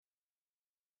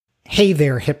Hey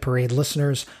there, Hit Parade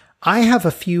listeners. I have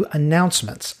a few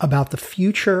announcements about the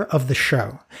future of the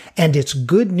show, and it's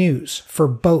good news for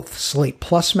both Slate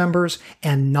Plus members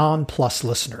and non-Plus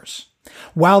listeners.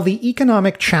 While the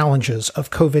economic challenges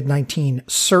of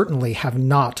COVID-19 certainly have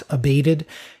not abated,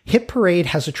 Hit Parade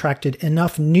has attracted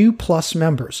enough new Plus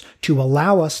members to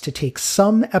allow us to take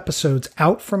some episodes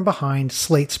out from behind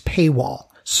Slate's paywall,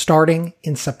 starting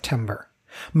in September.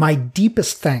 My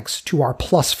deepest thanks to our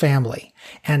Plus family.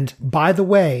 And by the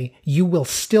way, you will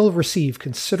still receive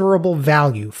considerable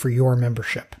value for your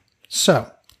membership.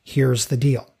 So, here's the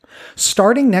deal.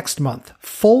 Starting next month,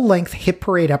 full-length Hit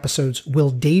Parade episodes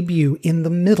will debut in the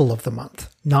middle of the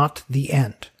month, not the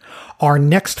end. Our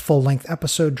next full-length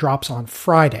episode drops on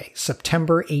Friday,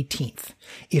 September 18th.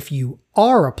 If you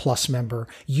are a Plus member,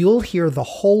 you'll hear the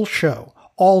whole show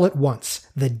all at once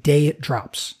the day it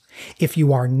drops. If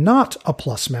you are not a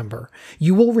Plus member,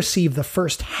 you will receive the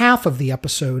first half of the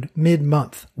episode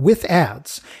mid-month with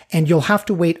ads, and you'll have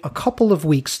to wait a couple of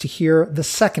weeks to hear the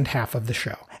second half of the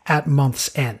show at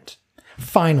month's end.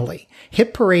 Finally,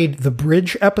 Hit Parade The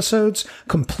Bridge episodes,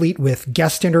 complete with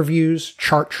guest interviews,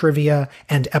 chart trivia,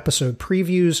 and episode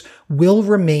previews, will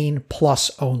remain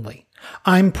Plus only.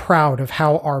 I'm proud of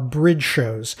how our Bridge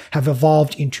shows have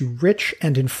evolved into rich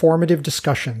and informative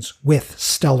discussions with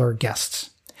stellar guests.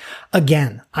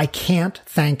 Again, I can't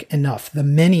thank enough the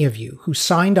many of you who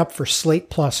signed up for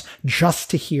Slate Plus just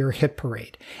to hear Hit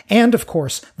Parade, and of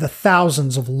course, the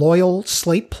thousands of loyal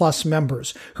Slate Plus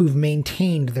members who've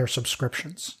maintained their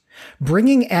subscriptions.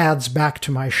 Bringing ads back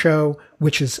to my show,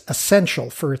 which is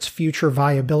essential for its future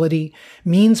viability,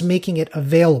 means making it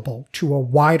available to a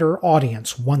wider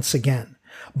audience once again.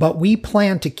 But we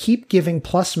plan to keep giving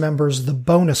Plus members the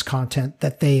bonus content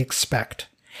that they expect.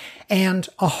 And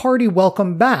a hearty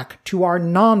welcome back to our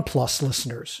non-Plus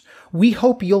listeners. We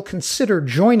hope you'll consider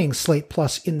joining Slate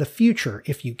Plus in the future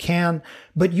if you can,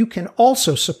 but you can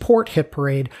also support Hit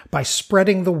Parade by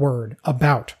spreading the word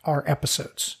about our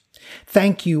episodes.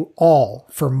 Thank you all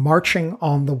for marching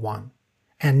on the one.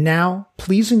 And now,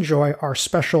 please enjoy our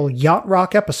special Yacht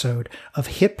Rock episode of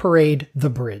Hit Parade The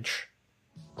Bridge.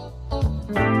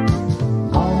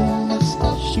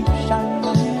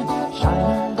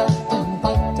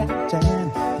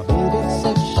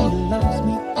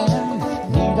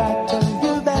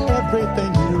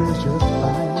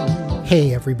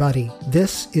 Hey everybody,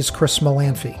 this is Chris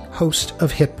Molanphy, host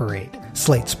of Hit Parade,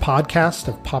 Slate's podcast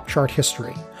of pop chart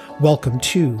history. Welcome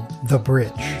to The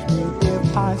Bridge.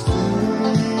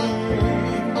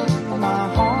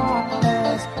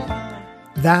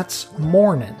 That's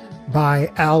Mornin' by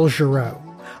Al Jarreau,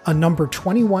 a number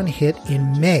 21 hit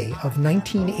in May of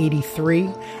 1983,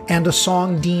 and a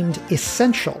song deemed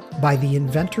essential by the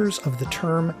inventors of the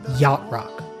term yacht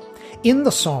rock. In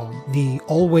the song, the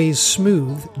always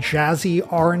smooth, jazzy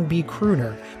R&B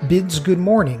crooner bids good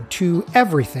morning to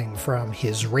everything from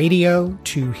his radio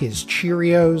to his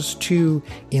Cheerios to,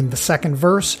 in the second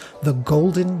verse, the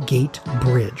Golden Gate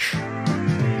Bridge.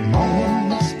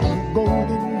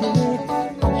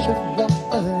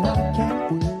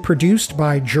 Produced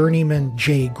by journeyman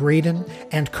Jay Graydon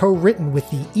and co-written with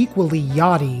the equally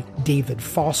yachty David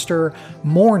Foster,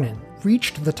 Mornin'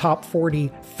 reached the top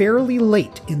 40 fairly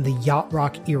late in the yacht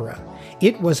rock era.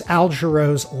 It was Al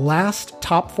Jarreau's last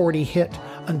top 40 hit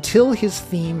until his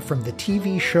theme from the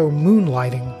TV show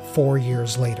Moonlighting 4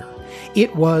 years later.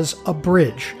 It was a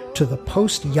bridge to the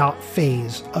post-yacht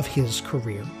phase of his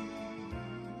career.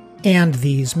 And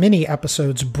these mini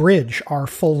episodes bridge our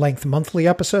full-length monthly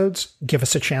episodes, give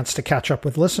us a chance to catch up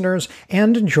with listeners,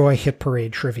 and enjoy Hit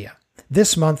Parade trivia.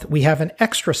 This month, we have an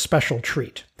extra special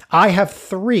treat. I have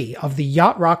 3 of the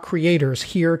Yacht Rock creators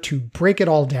here to break it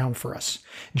all down for us.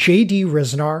 J.D.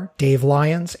 Ryznar, Dave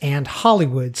Lyons, and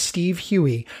Hollywood Steve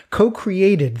Huey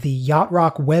co-created the Yacht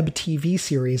Rock web TV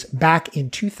series back in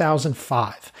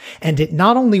 2005, and it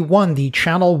not only won the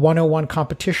Channel 101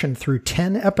 competition through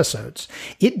 10 episodes,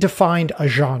 it defined a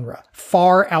genre,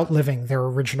 far outliving their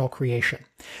original creation.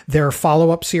 Their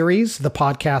follow-up series, the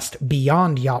podcast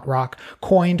Beyond Yacht Rock,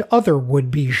 coined other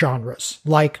would-be genres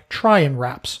like try-and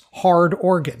raps, hard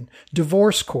organ,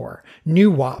 divorcecore,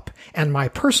 new wop, and my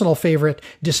personal favorite,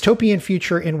 dystopian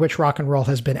future in which rock and roll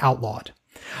has been outlawed.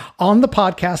 On the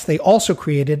podcast, they also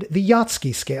created the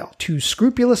Yachtski scale to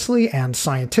scrupulously and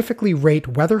scientifically rate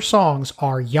whether songs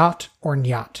are yacht or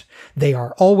nyat. They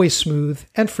are always smooth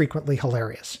and frequently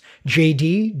hilarious.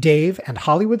 JD, Dave, and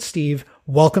Hollywood Steve,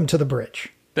 welcome to The Bridge.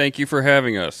 Thank you for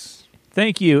having us.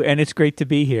 Thank you, and it's great to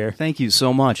be here. Thank you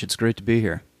so much. It's great to be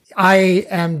here. I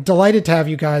am delighted to have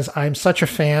you guys. I'm such a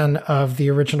fan of the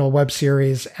original web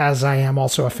series, as I am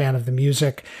also a fan of the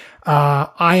music.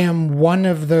 I am one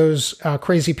of those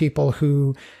crazy people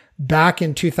who, back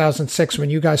in 2006, when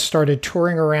you guys started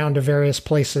touring around to various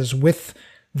places with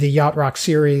the Yacht Rock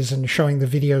series and showing the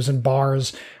videos in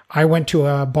bars, I went to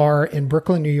a bar in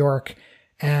Brooklyn, New York,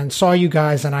 and saw you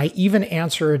guys, and I even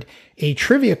answered a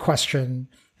trivia question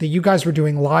that you guys were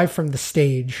doing live from the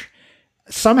stage.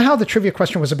 Somehow the trivia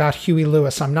question was about Huey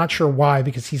Lewis. I'm not sure why,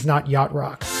 because he's not Yacht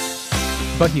Rock.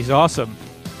 But he's awesome.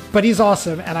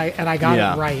 And I got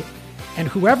it right. And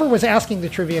whoever was asking the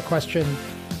trivia question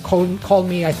called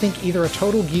me, I think, either a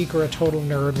total geek or a total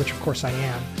nerd, which of course I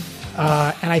am.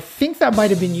 And I think that might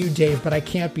have been you, Dave, but I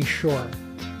can't be sure.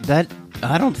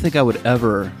 I don't think I would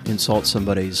ever insult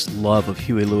somebody's love of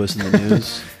Huey Lewis in the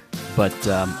news, but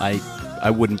I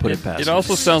wouldn't put it past. It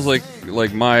also sounds like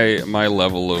my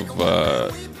level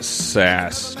of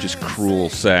sass, just cruel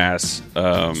sass.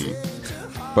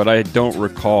 But I don't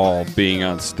recall being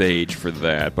on stage for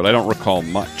that. But I don't recall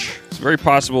much. It's very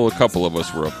possible a couple of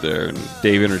us were up there, and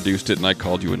Dave introduced it, and I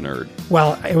called you a nerd.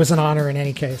 Well, it was an honor in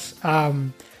any case.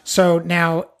 So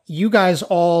now you guys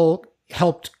all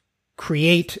helped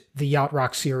create the Yacht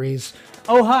Rock series.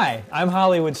 Oh, hi, I'm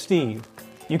Hollywood Steve.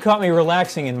 You caught me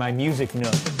relaxing in my music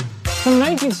nook. From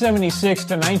 1976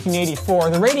 to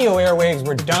 1984, the radio airwaves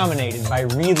were dominated by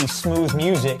really smooth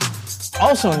music,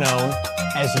 also known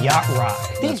as Yacht Rock.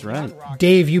 That's right.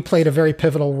 Dave, you played a very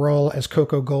pivotal role as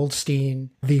Coco Goldstein,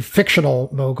 the fictional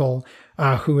mogul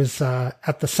who is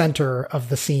at the center of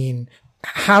the scene.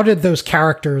 How did those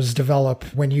characters develop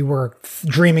when you were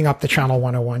dreaming up the Channel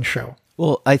 101 show?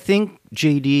 Well, I think,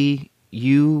 JD,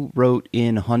 you wrote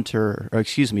in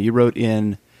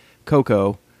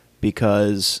Coco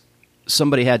because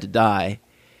somebody had to die,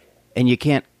 and you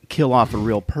can't kill off a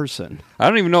real person. I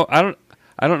don't even know. I don't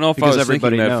know if Because I was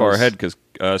thinking that everybody far knows. ahead, because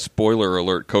spoiler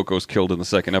alert: Coco's killed in the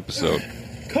second episode.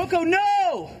 Coco,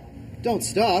 no! Don't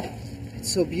stop.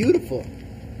 It's so beautiful.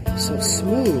 So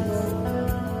smooth.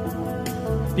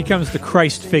 Becomes the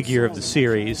Christ figure of the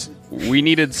series. We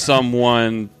needed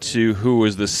someone who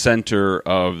was the center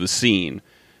of the scene.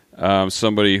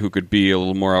 Somebody who could be a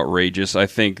little more outrageous. I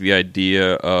think the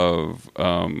idea of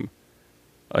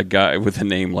a guy with a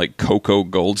name like Coco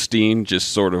Goldstein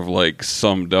just sort of like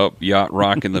summed up Yacht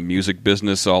Rock and the music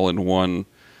business all in one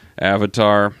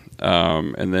avatar.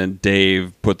 And then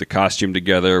Dave put the costume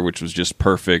together, which was just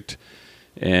perfect.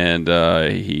 And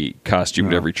he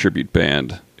costumed every tribute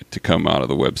band to come out of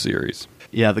the web series.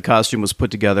 Yeah, the costume was put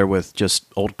together with just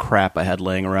old crap I had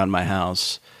laying around my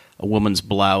house, a woman's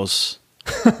blouse,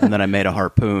 and then I made a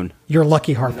harpoon. Your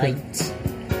lucky harpoon. Right.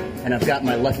 And I've got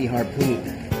my lucky harpoon.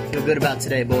 Feel good about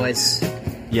today, boys.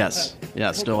 Yes.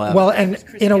 Yeah, still have. Well, and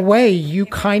in a way, you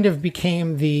kind of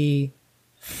became the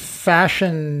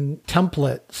fashion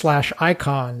template /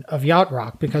 icon of Yacht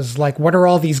Rock, because, like, what are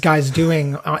all these guys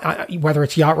doing, whether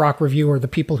it's Yacht Rock Review or the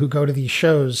people who go to these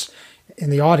shows in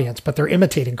the audience, but they're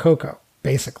imitating Coco,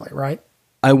 basically, right?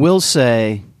 I will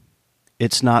say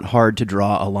it's not hard to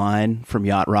draw a line from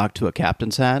Yacht Rock to a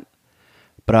captain's hat,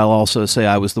 but I'll also say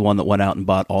I was the one that went out and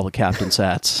bought all the captain's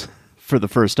hats for the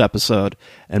first episode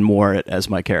and wore it as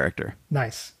my character.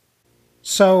 Nice.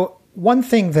 So one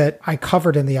thing that I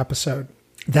covered in the episode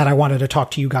that I wanted to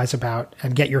talk to you guys about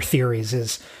and get your theories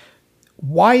is,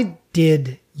 why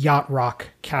did Yacht Rock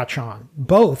catch on?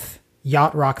 Both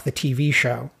Yacht Rock, the TV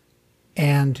show,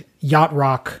 and Yacht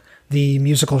Rock, the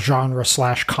musical genre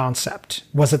 / concept.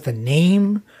 Was it the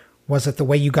name? Was it the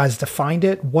way you guys defined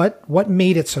it? What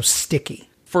made it so sticky?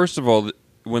 First of all,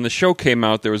 when the show came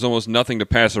out, there was almost nothing to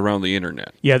pass around the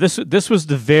internet. Yeah, this was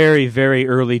the very, very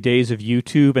early days of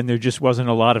YouTube, and there just wasn't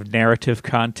a lot of narrative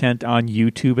content on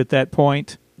YouTube at that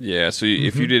point. Yeah, so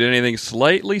if you did anything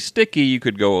slightly sticky, you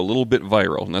could go a little bit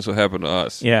viral, and that's what happened to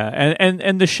us. Yeah,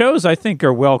 and the shows, I think,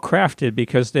 are well crafted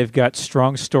because they've got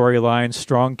strong storylines,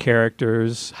 strong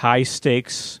characters, high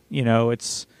stakes. You know,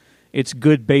 it's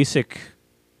good basic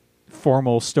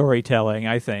formal storytelling,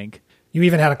 I think. You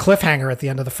even had a cliffhanger at the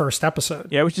end of the first episode.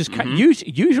 Yeah, which is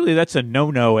usually that's a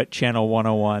no-no at Channel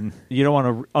 101. You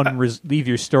don't want to leave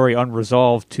your story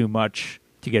unresolved too much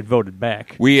to get voted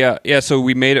back. So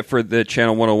we made it for the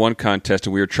Channel 101 contest,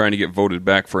 and we were trying to get voted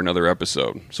back for another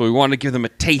episode. So we wanted to give them a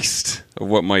taste of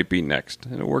what might be next,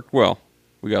 and it worked well.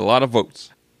 We got a lot of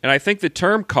votes. And I think the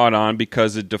term caught on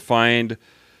because it defined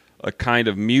a kind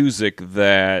of music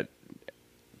that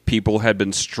people had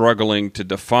been struggling to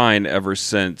define ever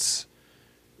since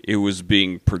it was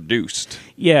being produced.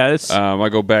 Yeah, I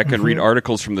go back and read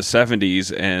articles from the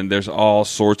 70s, and there's all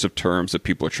sorts of terms that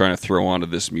people are trying to throw onto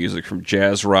this music, from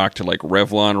jazz rock to like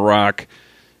Revlon rock,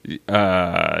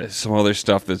 some other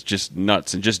stuff that's just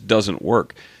nuts and just doesn't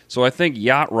work. So I think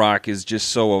yacht rock is just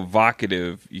so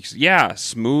evocative. Yeah,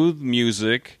 smooth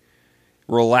music,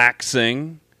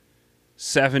 relaxing,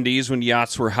 70s when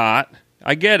yachts were hot.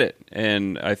 I get it,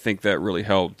 and I think that really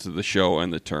helped the show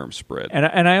and the term spread.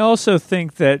 And I also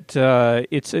think that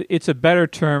it's a better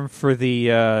term for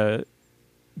the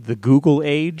Google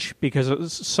age,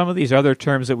 because some of these other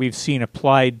terms that we've seen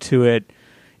applied to it,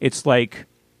 it's like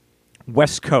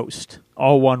West Coast,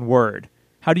 all one word.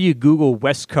 How do you Google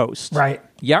West Coast? Right.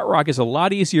 Yacht rock is a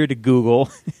lot easier to Google,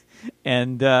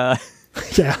 and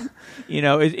Yeah. you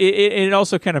know, it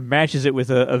also kind of matches it with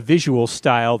a visual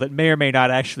style that may or may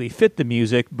not actually fit the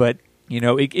music, but you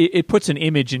know, it puts an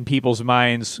image in people's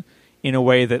minds in a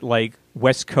way that like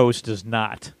West Coast does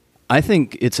not. I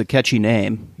think it's a catchy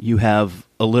name. You have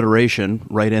alliteration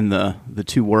right in the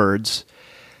two words.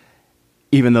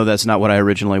 Even though that's not what I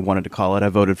originally wanted to call it, I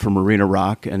voted for Marina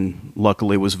Rock and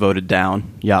luckily was voted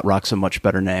down. Yacht Rock's a much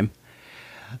better name.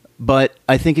 But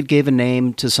I think it gave a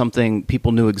name to something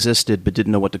people knew existed but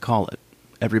didn't know what to call it.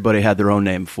 Everybody had their own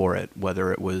name for it,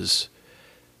 whether it was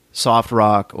soft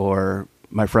rock or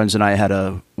my friends and I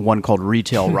had one called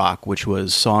retail rock, which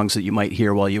was songs that you might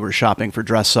hear while you were shopping for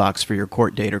dress socks for your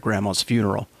court date or grandma's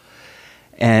funeral.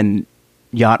 And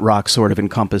yacht rock sort of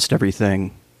encompassed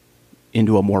everything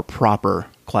into a more proper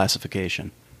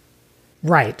classification.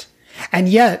 Right. And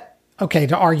yet, okay,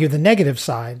 to argue the negative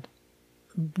side,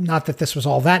 not that this was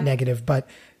all that negative, but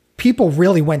people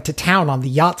really went to town on the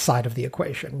yacht side of the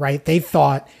equation, right? They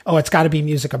thought, oh, it's got to be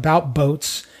music about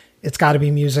boats. It's got to be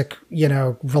music, you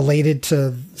know, related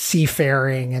to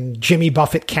seafaring, and Jimmy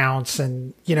Buffett counts.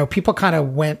 And, you know, people kind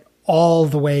of went all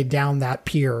the way down that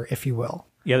pier, if you will.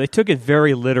 Yeah, they took it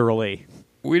very literally.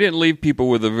 We didn't leave people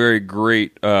with a very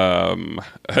great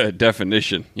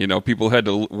definition. You know, people had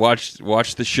to watch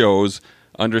the shows,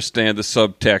 understand the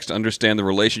subtext, understand the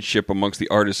relationship amongst the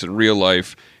artists in real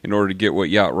life in order to get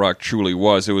what yacht rock truly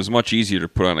was. It was much easier to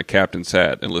put on a captain's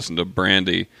hat and listen to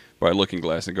Brandy by Looking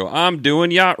Glass and go, I'm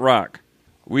doing yacht rock.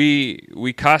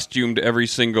 We costumed every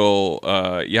single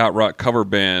yacht rock cover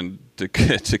band to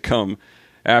come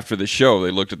after the show.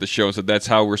 They looked at the show and said, that's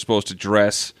how we're supposed to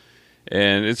dress.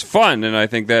 And it's fun, and I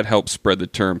think that helps spread the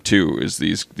term, too, is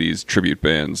these tribute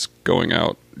bands going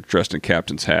out dressed in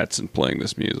captain's hats and playing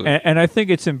this music. And I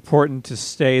think it's important to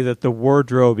say that the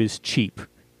wardrobe is cheap.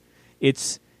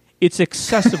 It's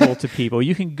accessible to people.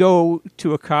 You can go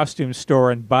to a costume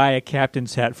store and buy a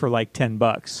captain's hat for like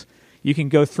 $10. You can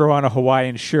go throw on a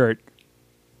Hawaiian shirt,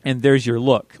 and there's your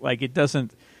look. Like it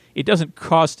doesn't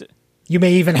cost. You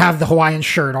may even have the Hawaiian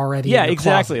shirt already. Yeah, in your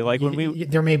exactly. closet. Like when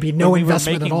there may be no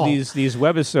investment at all. These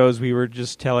webisodes, we were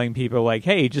just telling people like,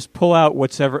 hey, just pull out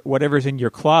whatever's in your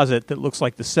closet that looks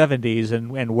like the 70s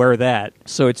and wear that.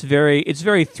 So it's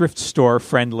very thrift store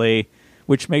friendly,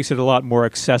 which makes it a lot more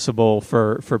accessible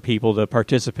for people to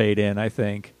participate in, I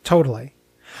think. Totally.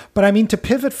 But I mean, to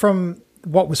pivot from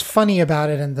what was funny about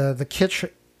it and the kitsch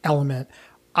element,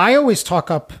 I always talk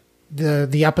up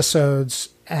the episodes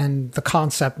and the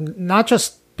concept, not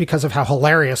just because of how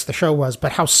hilarious the show was,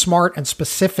 but how smart and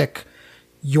specific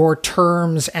your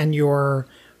terms and your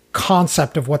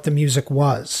concept of what the music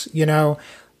was. You know,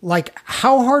 like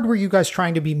how hard were you guys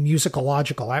trying to be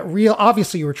musicological?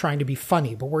 Obviously you were trying to be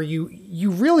funny, but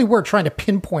you really were trying to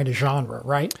pinpoint a genre,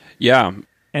 right? Yeah.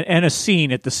 And a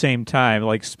scene at the same time,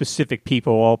 like specific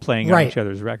people all playing on each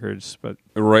other's records. But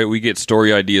right, we get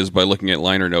story ideas by looking at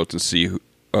liner notes and see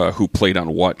who played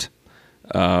on what.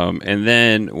 And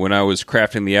then when I was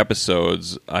crafting the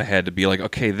episodes, I had to be like,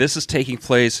 okay, this is taking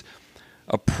place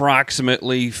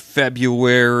approximately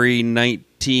February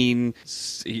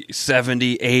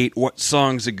 1978. What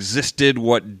songs existed?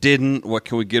 What didn't? What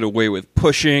can we get away with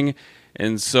pushing?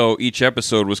 And so each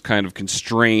episode was kind of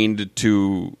constrained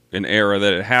to an era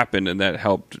that it happened, and that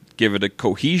helped give it a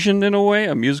cohesion in a way,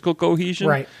 a musical cohesion.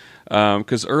 Right.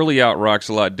 Because early yacht rock's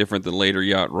a lot different than later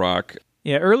yacht rock.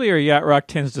 yeah, earlier yacht rock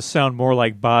tends to sound more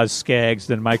like Boz Scaggs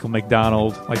than Michael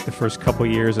McDonald, like the first couple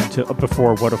years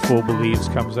before What a Fool Believes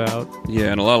comes out. Yeah,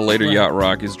 and a lot of later yacht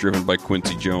rock is driven by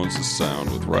Quincy Jones'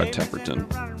 sound with Rod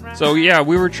Temperton. So yeah,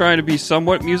 we were trying to be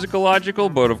somewhat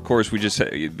musicological, but of course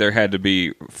there had to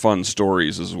be fun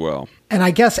stories as well. And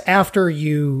I guess after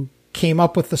you came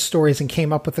up with the stories and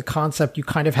came up with the concept, you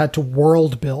kind of had to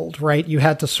world build, right? You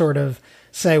had to sort of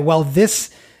say, well,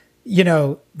 this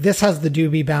has the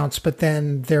doobie bounce, but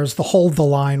then there's the Hold the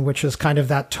Line, which is kind of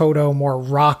that Toto, more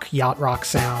rock, yacht rock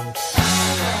sound.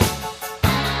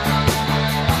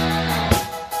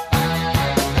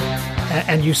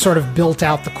 And you sort of built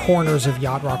out the corners of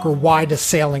yacht rock, or Why Does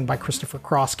Sailing by Christopher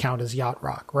Cross count as yacht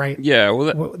rock, right? Yeah,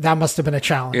 well, That must have been a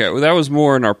challenge. yeah, well, that was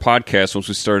more in our podcast once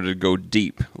we started to go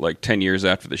deep, like 10 years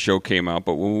after the show came out.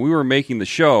 But when we were making the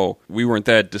show, we weren't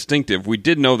that distinctive. We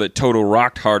did know that Toto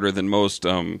rocked harder than most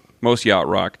yacht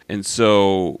rock, and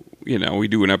so we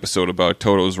do an episode about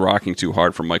Toto's rocking too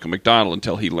hard for Michael McDonald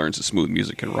until he learns that smooth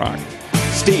music can rock.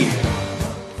 Steve,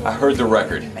 I heard the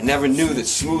record. I never knew that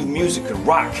smooth music could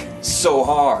rock so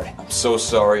hard. I'm so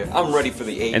sorry. I'm ready for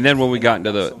the 80s. And then when we got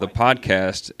into the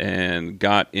podcast and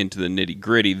got into the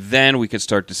nitty-gritty, then we could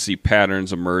start to see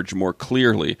patterns emerge more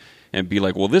clearly and be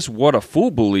like, well, this What a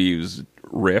Fool Believes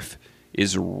riff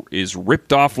is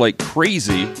ripped off like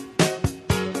crazy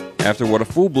after What a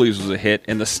Fool Believes was a hit,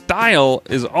 and the style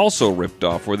is also ripped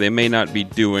off, where they may not be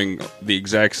doing the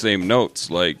exact same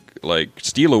notes like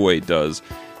Steal Away does.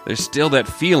 There's still that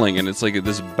feeling, and it's like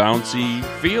this bouncy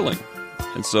feeling.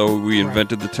 And so we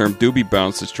invented the term doobie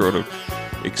bounce to sort of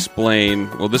explain,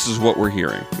 well, this is what we're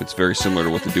hearing. It's very similar to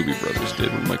what the Doobie Brothers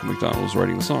did when Michael McDonald was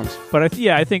writing the songs. But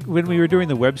I think when we were doing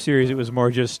the web series, it was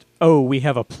more just, we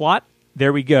have a plot.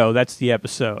 There we go. That's the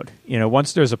episode.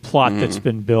 Once there's a plot that's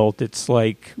been built, it's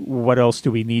like, what else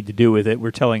do we need to do with it?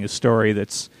 We're telling a story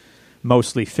that's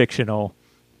mostly fictional.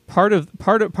 Part of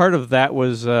that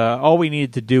was all we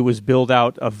needed to do was build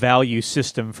out a value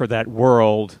system for that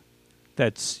world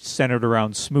that's centered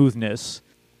around smoothness.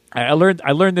 I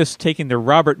learned this taking the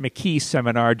Robert McKee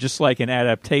seminar, just like an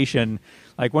adaptation.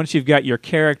 Like once you've got your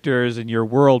characters and your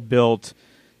world built,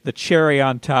 the cherry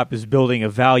on top is building a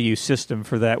value system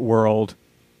for that world.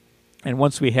 And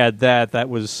once we had that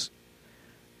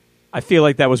I feel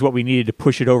like that was what we needed to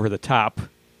push it over the top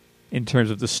in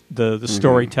terms of the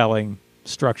storytelling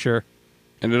structure.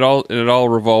 And it all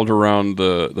revolved around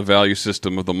the value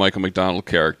system of the Michael McDonald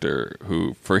character,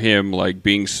 who, for him, like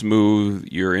being smooth,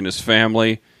 you're in his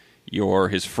family, you're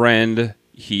his friend,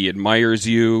 he admires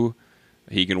you,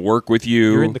 he can work with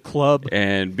you. You're in the club.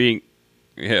 And being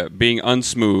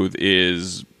unsmooth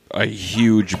is a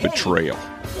huge betrayal.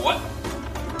 What?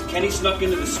 Kenny snuck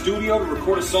into the studio to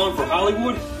record a song for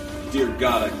Hollywood? Dear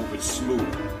God, I hope it's smooth.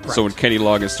 Right. So when Kenny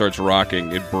Loggins starts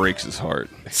rocking, it breaks his heart.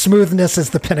 Smoothness is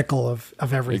the pinnacle of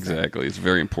everything. Exactly. It's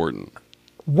very important.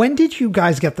 When did you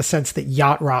guys get the sense that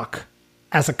yacht rock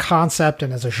as a concept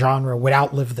and as a genre would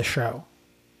outlive the show?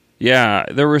 Yeah,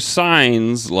 there were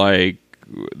signs, like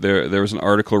there was an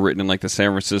article written in like the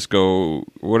San Francisco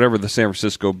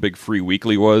Big Free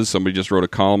Weekly was. Somebody just wrote a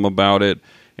column about it.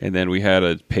 And then we had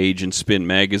a page in Spin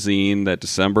Magazine that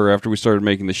December after we started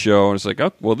making the show. And it's like,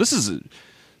 oh, well,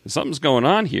 something's going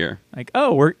on here. Like,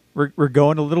 we're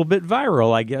going a little bit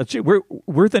viral, I guess.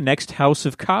 We're the next House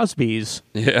of Cosby's.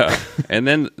 Yeah. And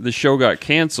then the show got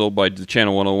canceled by the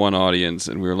Channel 101 audience,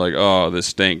 and we were like, oh, this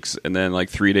stinks. And then like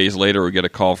 3 days later, we get a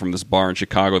call from this bar in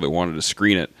Chicago that wanted to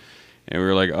screen it. And we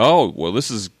were like, oh, well,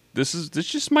 this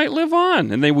just might live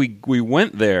on. And then we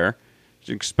went there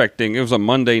expecting, it was a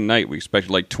Monday night, we expected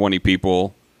like 20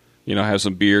 people, have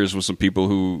some beers with some people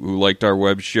who liked our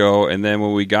web show. And then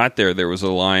when we got there was a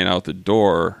line out the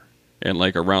door and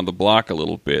like around the block a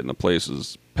little bit, and the place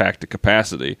was packed to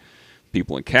capacity.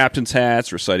 People in captain's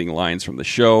hats reciting lines from the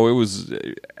show. It was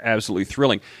absolutely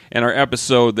thrilling. And our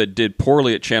episode that did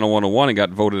poorly at Channel 101 and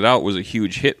got voted out was a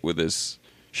huge hit with this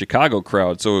Chicago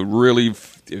crowd. So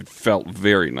it felt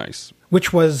very nice.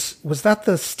 Which was that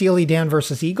the Steely Dan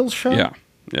versus Eagles show?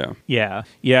 Yeah.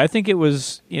 I think it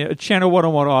was. Channel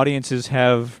 101 audiences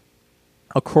have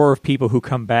a core of people who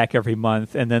come back every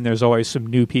month, and then there's always some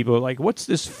new people like, what's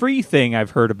this free thing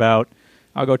I've heard about?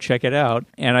 I'll go check it out.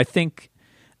 And I think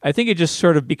it just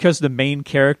sort of, because the main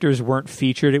characters weren't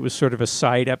featured, it was sort of a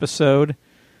side episode.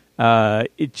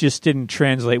 It just didn't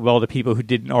translate well to people who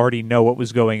didn't already know what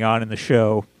was going on in the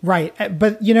show. Right.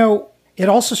 But, it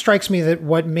also strikes me that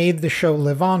what made the show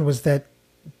live on was that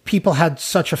people had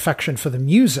such affection for the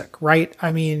music, right?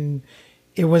 I mean,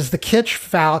 it was the kitsch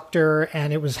factor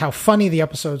and it was how funny the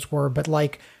episodes were, but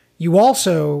like you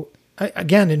also,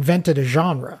 again, invented a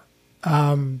genre.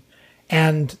 And,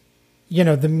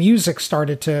 the music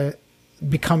started to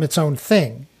become its own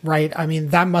thing, right? I mean,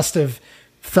 that must have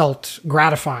felt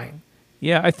gratifying.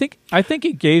 Yeah, I think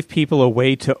it gave people a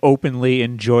way to openly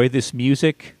enjoy this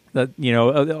music. That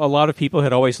a lot of people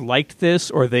had always liked this,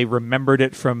 or they remembered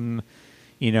it from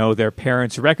their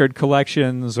parents' record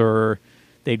collections, or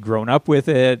they'd grown up with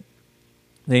it.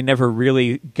 They never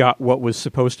really got what was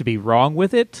supposed to be wrong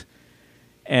with it.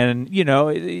 And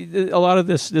a lot of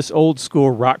this old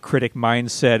school rock critic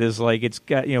mindset is like, it's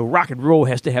got rock and roll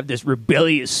has to have this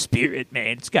rebellious spirit,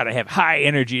 man. It's got to have high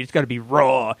energy. It's got to be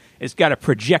raw. It's got to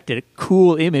project a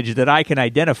cool image that I can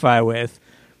identify with.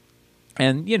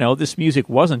 And, this music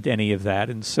wasn't any of that.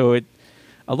 And so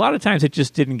a lot of times it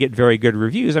just didn't get very good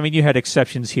reviews. I mean, you had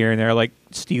exceptions here and there, like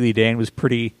Steely Dan was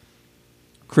pretty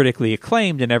critically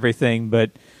acclaimed and everything,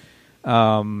 but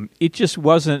it just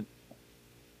wasn't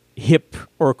hip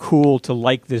or cool to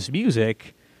like this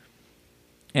music.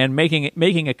 And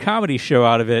making a comedy show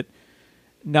out of it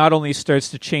not only starts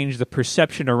to change the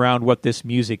perception around what this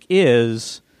music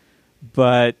is,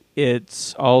 but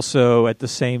it's also at the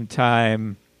same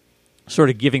time sort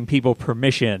of giving people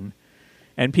permission.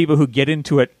 And people who get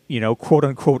into it, quote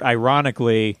unquote,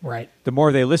 ironically, right, the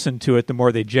more they listen to it, the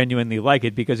more they genuinely like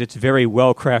it because it's very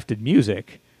well crafted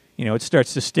music. It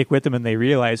starts to stick with them and they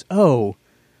realize, oh,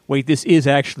 wait, this is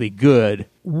actually good.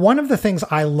 One of the things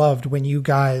I loved when you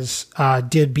guys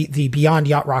did the Beyond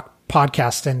Yacht Rock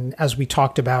podcast, and as we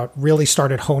talked about, really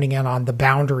started honing in on the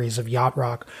boundaries of yacht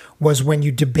rock, was when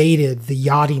you debated the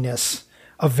yachtiness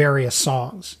of various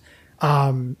songs.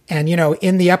 And,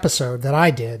 in the episode that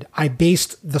I did, I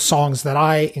based the songs that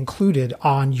I included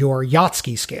on your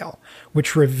Yachtski scale,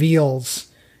 which reveals,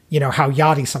 how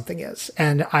yachty something is.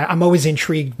 And I'm always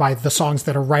intrigued by the songs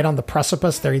that are right on the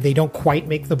precipice. They don't quite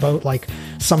make the boat, like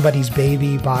Somebody's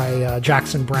Baby by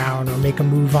Jackson Browne, or Make a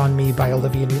Move on Me by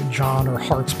Olivia Newton-John, or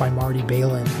Hearts by Marty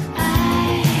Balin.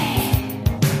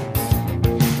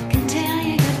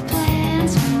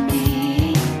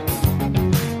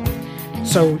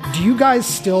 So do you guys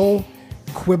still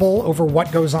quibble over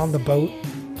what goes on the boat?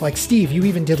 Like, Steve, you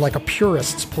even did like a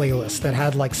purists playlist that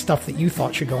had like stuff that you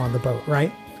thought should go on the boat,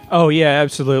 right? Oh yeah,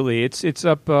 absolutely. It's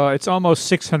up. It's almost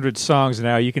 600 songs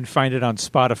now. You can find it on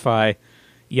Spotify.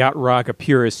 Yacht Rock: A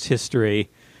Purist's History.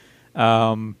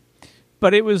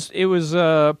 But it was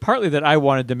partly that I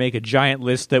wanted to make a giant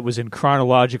list that was in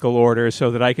chronological order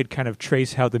so that I could kind of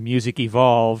trace how the music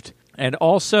evolved, and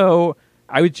also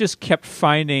I just kept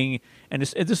finding, and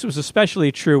this was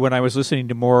especially true when I was listening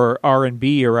to more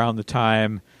R&B around the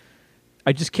time.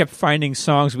 I just kept finding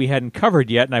songs we hadn't covered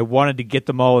yet, and I wanted to get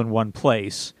them all in one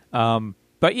place.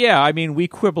 But yeah, I mean, we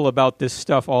quibble about this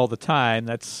stuff all the time.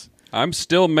 I'm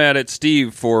still mad at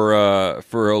Steve for a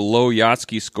low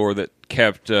Yachtski score that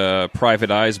kept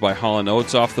Private Eyes by Hall &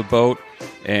 Oates off the boat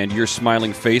and Your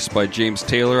Smiling Face by James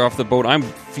Taylor off the boat. I'm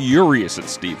furious at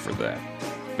Steve for that.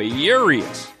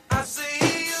 Furious. I see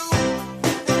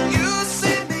you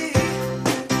see me,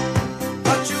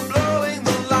 but you blowing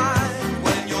the line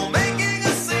when you're making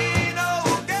a scene,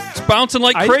 oh girl. It's bouncing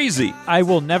like crazy. I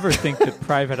will never think that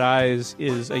Private Eyes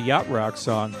is a yacht rock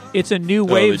song. It's a new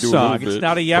wave song. It's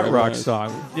not a yacht rock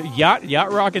song.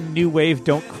 Yacht rock and new wave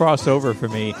don't cross over for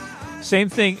me. Same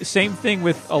thing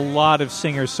with a lot of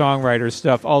singer-songwriter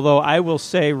stuff, although I will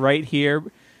say right here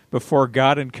before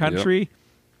God and Country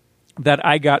that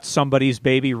I got Somebody's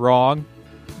Baby wrong.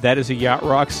 That is a yacht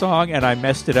rock song, and I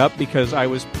messed it up because I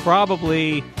was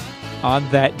probably on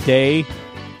that day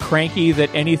cranky that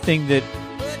anything that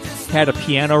had a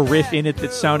piano riff in it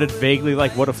that sounded vaguely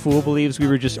like What a Fool Believes we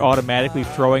were just automatically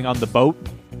throwing on the boat.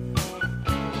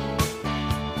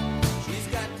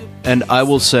 And I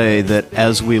will say that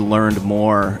as we learned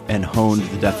more and honed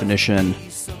the definition,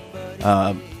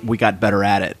 we got better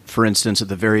at it. For instance, at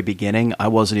the very beginning, I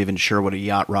wasn't even sure what a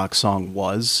yacht rock song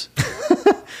was.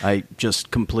 I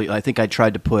think I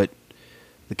tried to put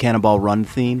the Cannonball Run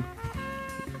theme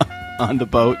on the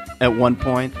boat at one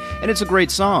point, and it's a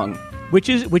great song. Which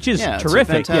is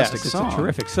terrific. It's a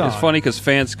terrific song. It's funny because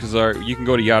fans, you can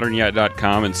go to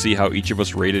yachterandyacht.com and see how each of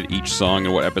us rated each song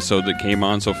and what episode that came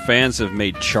on. So fans have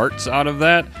made charts out of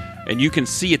that, and you can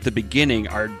see at the beginning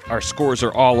our scores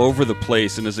are all over the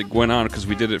place. And as it went on, because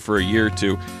we did it for a year or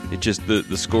two, it just the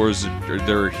scores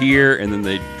they're here, and then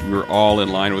we were all in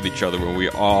line with each other when we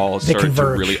all started to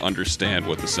really understand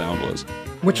what the sound was.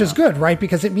 Which is good, right?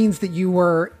 Because it means that you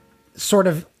were sort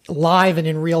of live and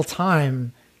in real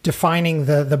time defining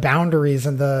the boundaries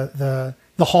and the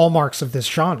hallmarks of this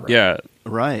genre. Yeah,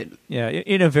 right. Yeah,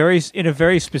 in a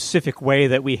very specific way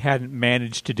that we hadn't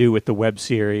managed to do with the web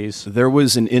series. There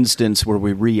was an instance where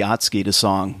we re-yachtskied a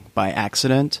song by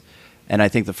accident, and I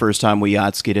think the first time we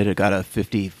yachtskied it got a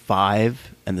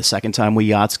 55, and the second time we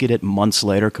yachtskied it, months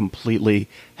later, completely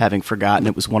having forgotten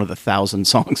it was one of the 1,000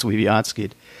 songs we've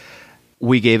yachtskied,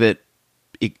 we gave it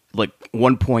like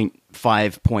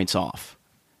 1.5 points off.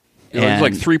 It was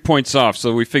like 3 points off,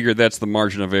 so we figured that's the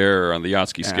margin of error on the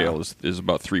Yachtski scale is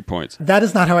about 3 points. That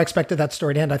is not how I expected that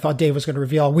story to end. I thought Dave was going to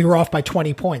reveal we were off by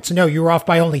 20 points. No, you were off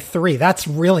by only 3. That's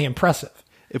really impressive.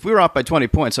 If we were off by 20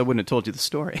 points, I wouldn't have told you the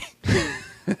story.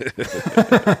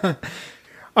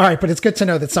 All right, but it's good to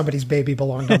know that Somebody's Baby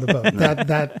belonged on the boat.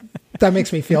 That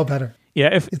makes me feel better. Yeah,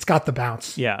 It's got the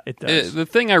bounce. yeah, it does. The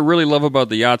thing I really love about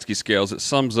the Yatsky scales, it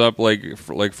sums up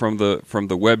from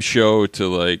the web show to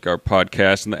like our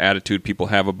podcast and the attitude people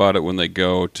have about it when they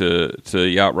go to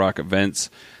Yacht Rock events.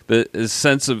 The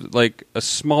sense of like a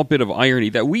small bit of irony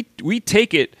that we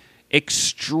take it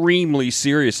extremely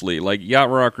seriously. Like Yacht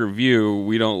Rock Review,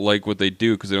 we don't like what they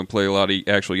do because they don't play a lot of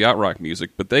actual yacht rock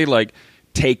music, but they like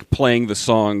take playing the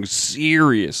songs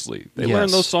seriously. They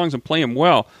learn those songs and play them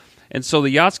well. And so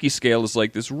the Yatsky scale is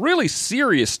like this really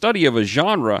serious study of a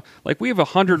genre. Like we have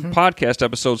 100 podcast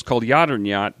episodes called Yacht and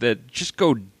Yacht that just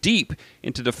go deep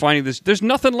into defining this. There's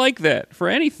nothing like that for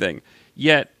anything.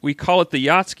 Yet we call it the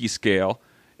Yatsky scale,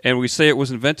 and we say it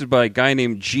was invented by a guy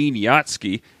named Gene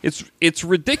Yatsky. It's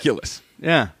ridiculous.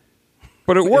 Yeah.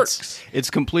 But it works. It's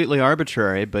completely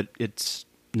arbitrary, but it's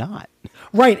not.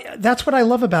 Right. That's what I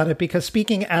love about it, because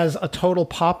speaking as a total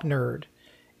pop nerd,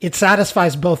 it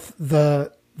satisfies both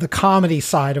the comedy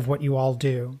side of what you all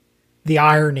do, the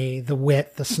irony, the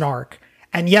wit, the snark,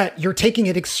 and yet you're taking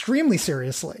it extremely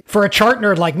seriously. For a chart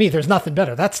nerd like me, there's nothing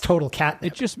better. That's total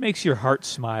catnip. It just makes your heart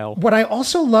smile. What I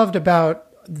also loved about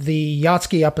the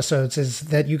Yatsky episodes is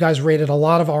that you guys rated a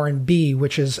lot of R&B,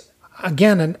 which is,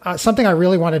 again, something I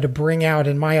really wanted to bring out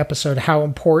in my episode, how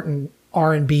important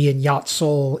R&B and yacht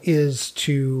soul is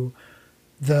to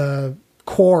the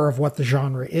core of what the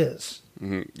genre is.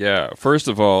 Yeah. First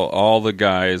of all the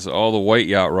guys, all the white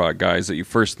yacht rock guys that you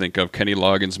first think of, Kenny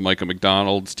Loggins, Michael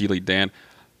McDonald, Steely Dan,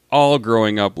 all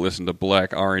growing up listened to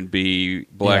black R&B,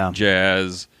 black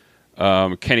jazz.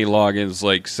 Kenny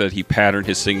Loggins said he patterned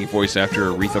his singing voice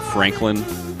after Aretha Franklin,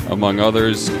 among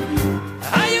others. Are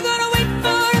you gonna wait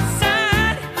for a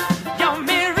sign? Your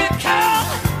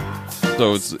miracle.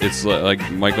 So it's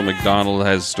like Michael McDonald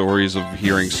has stories of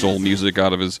hearing soul music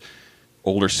out of his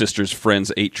older sister's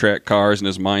friends' 8-track cars and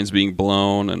his mind's being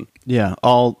blown. And Yeah,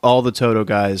 all the Toto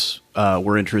guys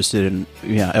were interested in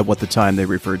at what the time they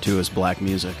referred to as black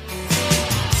music.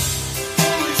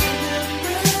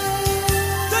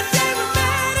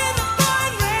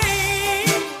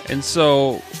 And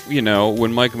so,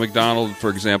 when Michael McDonald, for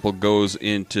example, goes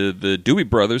into the Doobie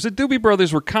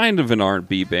Brothers were kind of an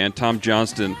R&B band. Tom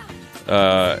Johnston,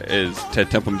 as Ted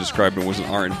Templin described him, was an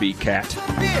R&B cat.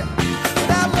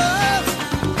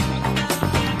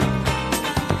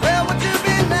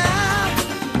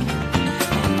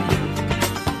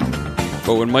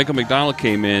 But when Michael McDonald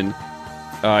came in,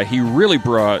 he really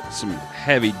brought some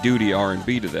heavy-duty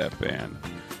R&B to that band.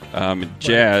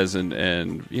 Jazz,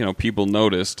 and people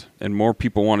noticed, and more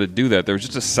people wanted to do that. There was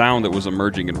just a sound that was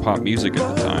emerging in pop music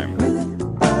at the time.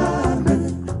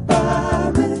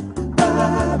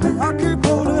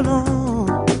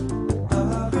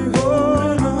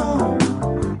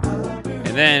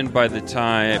 And then by the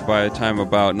time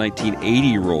about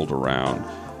 1980 rolled around,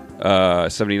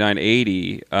 79,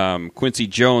 80, Quincy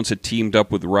Jones had teamed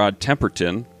up with Rod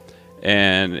Temperton,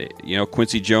 and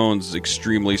Quincy Jones'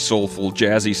 extremely soulful,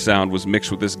 jazzy sound was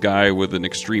mixed with this guy with an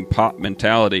extreme pop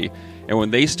mentality. And when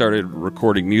they started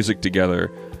recording music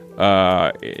together,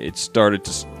 it started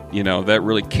to, that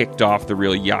really kicked off the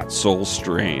real yacht soul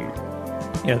strain.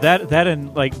 Yeah, that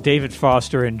and like David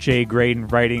Foster and Jay Graydon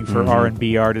writing for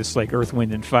R&B artists like Earth,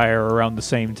 Wind and Fire around the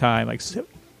same time, like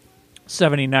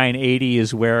 79, 80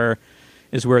 is where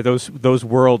those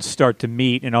worlds start to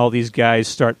meet, and all these guys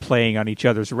start playing on each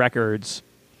other's records,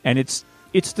 and it's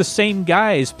the same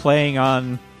guys playing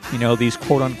on these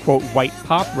quote unquote white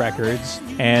pop records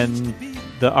and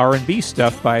the R&B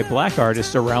stuff by black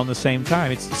artists around the same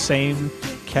time. It's the same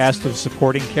cast of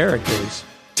supporting characters.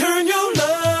 Turn your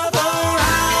love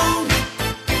around.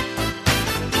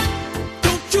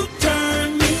 Don't you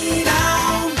turn me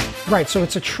down. Right, so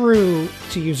it's a true,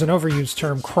 to use an overused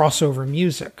term, crossover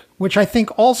music, which I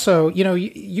think also,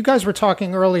 you guys were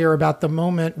talking earlier about the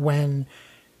moment when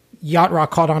yacht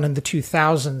rock caught on in the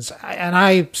 2000s, and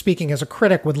I, speaking as a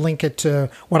critic, would link it to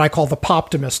what I call the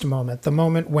poptimist moment, the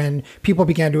moment when people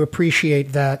began to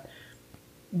appreciate that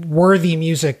worthy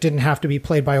music didn't have to be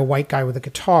played by a white guy with a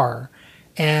guitar,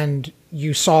 and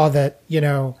you saw that,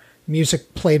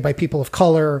 music played by people of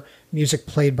color, music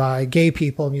played by gay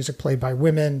people, music played by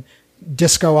women,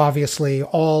 disco, obviously,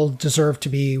 all deserve to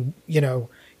be,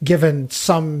 given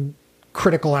some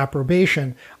critical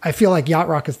approbation. I feel like yacht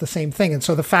rock is the same thing. And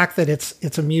so the fact that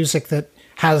it's a music that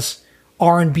has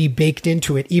R&B baked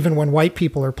into it, even when white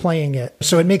people are playing it.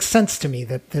 So it makes sense to me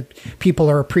that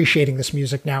people are appreciating this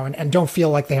music now and don't feel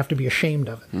like they have to be ashamed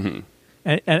of it. Mm-hmm.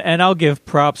 And I'll give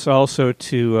props also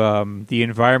to the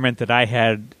environment that I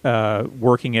had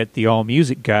working at the All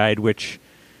Music Guide, which,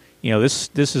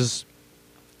 this is,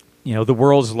 the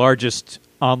world's largest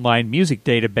online music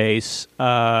database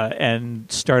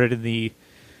and started in the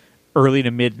early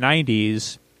to mid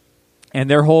 90s. And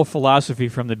their whole philosophy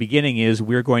from the beginning is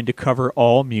we're going to cover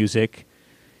all music.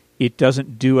 It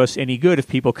doesn't do us any good if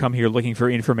people come here looking for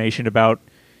information about,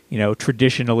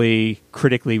 traditionally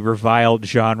critically reviled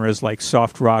genres like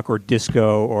soft rock or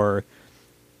disco or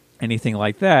anything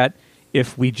like that.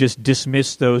 If we just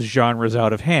dismiss those genres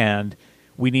out of hand,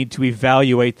 we need to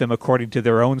evaluate them according to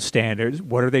their own standards.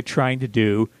 What are they trying to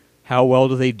do? How well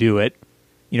do they do it?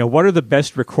 What are the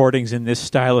best recordings in this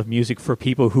style of music for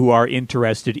people who are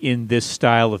interested in this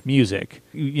style of music?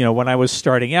 When I was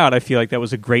starting out, I feel like that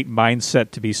was a great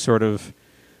mindset to be sort of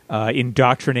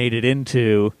indoctrinated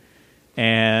into.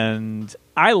 And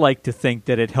I like to think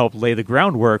that it helped lay the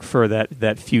groundwork for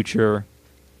that future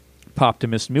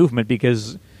Poptimist movement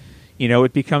because,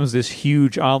 it becomes this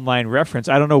huge online reference.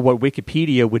 I don't know what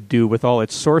Wikipedia would do with all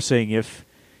its sourcing if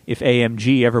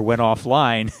AMG ever went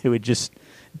offline. It would just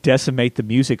decimate the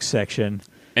music section.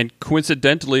 And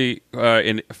coincidentally,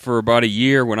 for about a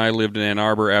year when I lived in Ann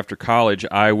Arbor after college,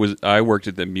 I worked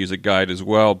at the Music Guide as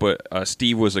well. But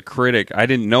Steve was a critic. I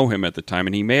didn't know him at the time,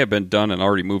 and he may have been done and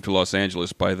already moved to Los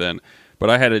Angeles by then. But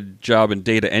I had a job in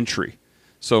data entry,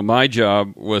 so my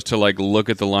job was to look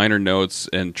at the liner notes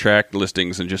and track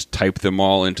listings and just type them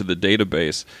all into the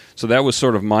database. So that was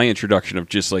sort of my introduction of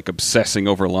just obsessing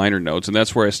over liner notes, and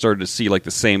that's where I started to see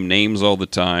the same names all the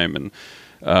time and.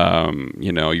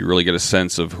 You really get a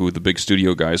sense of who the big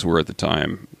studio guys were at the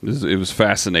time. It was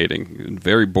fascinating,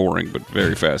 very boring, but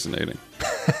very fascinating.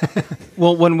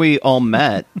 Well, when we all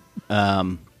met,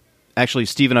 actually,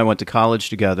 Steve and I went to college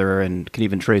together and can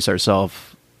even trace ourselves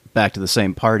back to the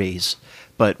same parties,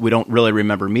 but we don't really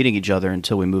remember meeting each other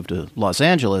until we moved to Los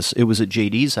Angeles. It was at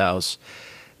JD's house,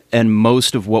 and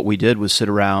most of what we did was sit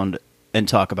around and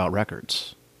talk about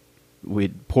records.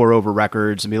 We'd pour over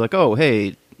records and be like, oh,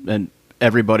 hey, and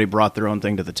everybody brought their own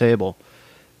thing to the table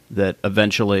that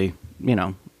eventually, you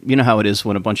know how it is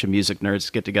when a bunch of music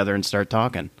nerds get together and start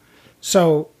talking.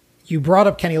 So you brought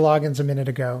up Kenny Loggins a minute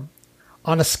ago.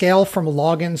 On a scale from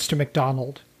Loggins to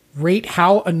McDonald, rate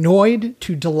how annoyed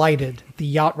to delighted the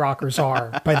yacht rockers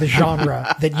are by the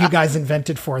genre that you guys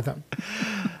invented for them.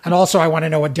 And also I want to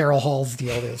know what Daryl Hall's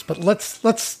deal is, but let's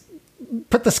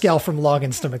put the scale from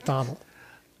Loggins to McDonald.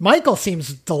 Michael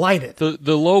seems delighted.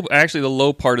 The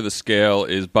low part of the scale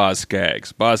is Boz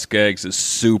Scaggs. Boz Scaggs is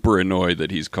super annoyed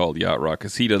that he's called yacht rock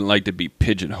because he doesn't like to be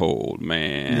pigeonholed,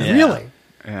 man. Yeah. Really?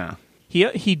 Yeah.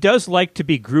 He does like to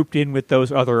be grouped in with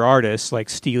those other artists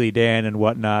like Steely Dan and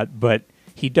whatnot, but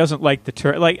he doesn't like the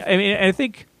term. I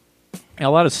think a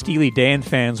lot of Steely Dan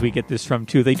fans we get this from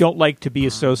too. They don't like to be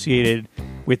associated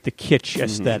with the kitsch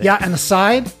aesthetic. Yeah, and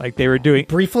aside, like they were doing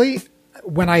briefly.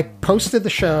 When I posted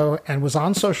the show and was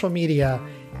on social media,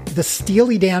 the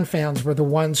Steely Dan fans were the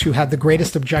ones who had the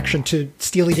greatest objection to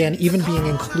Steely Dan even being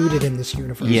included in this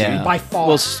universe. Yeah. By far.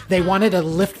 Well, they wanted to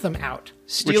lift them out.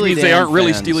 Which means they aren't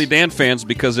really Steely Dan fans,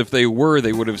 because if they were,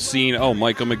 they would have seen,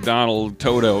 Michael McDonald,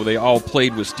 Toto, they all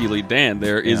played with Steely Dan.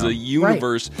 There is a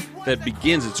universe that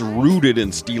begins, it's rooted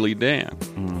in Steely Dan.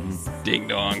 Mm-hmm.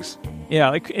 Ding-dongs.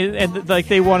 Yeah,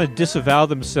 they want to disavow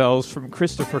themselves from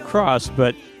Christopher Cross,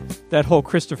 but that whole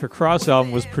Christopher Cross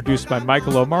album was produced by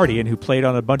Michael O'Mardian, who played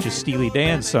on a bunch of Steely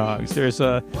Dan songs. There's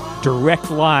a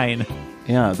direct line.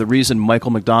 Yeah, the reason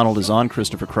Michael McDonald is on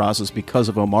Christopher Cross is because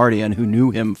of O'Mardian, who knew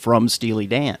him from Steely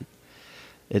Dan.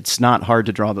 It's not hard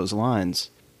to draw those lines.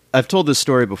 I've told this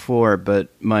story before, but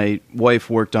my wife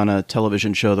worked on a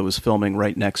television show that was filming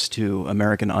right next to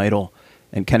American Idol.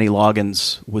 And Kenny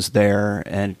Loggins was there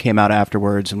and came out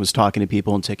afterwards and was talking to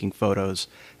people and taking photos.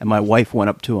 And my wife went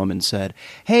up to him and said,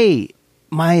 "Hey,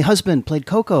 my husband played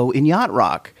Coco in Yacht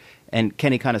Rock." And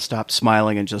Kenny kind of stopped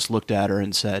smiling and just looked at her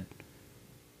and said,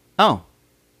 "Oh,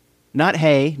 not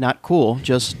hey, not cool,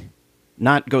 just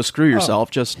not go screw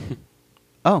yourself, just,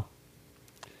 oh."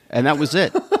 And that was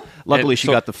it. Luckily, she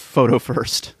got the photo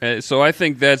first. So I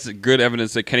think that's good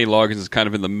evidence that Kenny Loggins is kind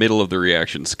of in the middle of the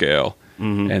reaction scale.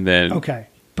 Mm-hmm. And then okay,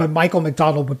 but Michael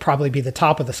McDonald would probably be the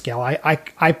top of the scale.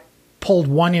 I pulled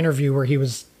one interview where he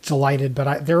was delighted,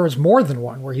 but there was more than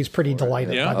one where he's pretty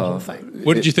delighted by the whole thing.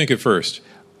 What did you think at first?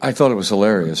 I thought it was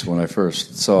hilarious when I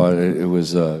first saw it. It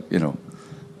was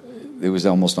it was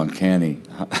almost uncanny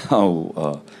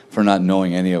how for not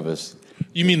knowing any of us.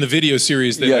 You mean the video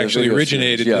series that actually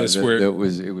originated this? Yeah, it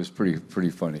was pretty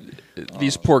funny.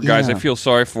 These poor guys, I feel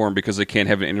sorry for them because they can't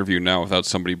have an interview now without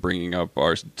somebody bringing up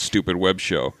our stupid web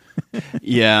show.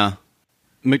 Yeah.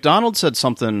 McDonald said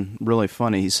something really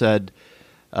funny. He said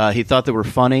he thought they were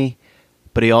funny,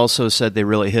 But he also said they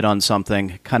really hit on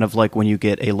something, kind of like when you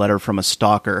get a letter from a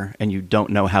stalker and you don't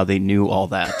know how they knew all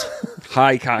that.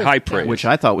 High praise. Which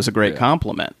I thought was a great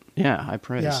compliment. Yeah, high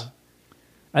praise. Yeah.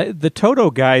 The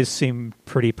Toto guys seem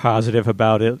pretty positive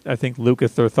about it. I think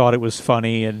Lukather thought it was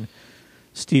funny, and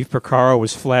Steve Porcaro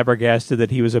was flabbergasted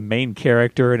that he was a main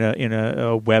character in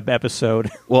a web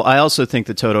episode. Well, I also think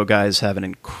the Toto guys have an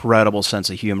incredible sense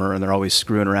of humor, and they're always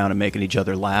screwing around and making each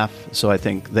other laugh. So I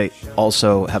think they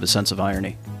also have a sense of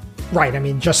irony. Right. I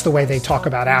mean, just the way they talk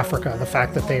about Africa, the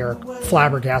fact that they are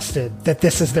flabbergasted that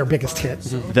this is their biggest hit.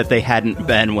 That they hadn't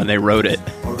been when they wrote it.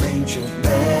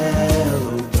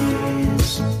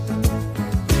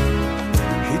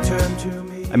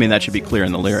 I mean, that should be clear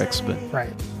in the lyrics, but...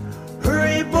 Right.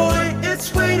 Hurry, boy,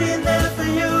 it's waiting there for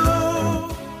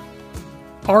you.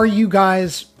 Are you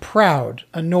guys proud,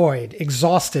 annoyed,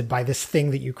 exhausted by this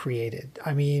thing that you created?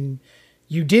 I mean,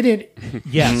 you did it.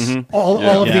 Yes. All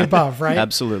of the above, right?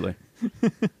 Absolutely.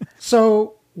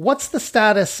 So what's the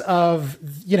status of,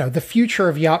 the future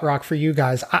of Yacht Rock for you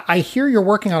guys? I hear you're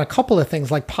working on a couple of things,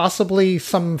 like possibly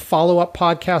some follow-up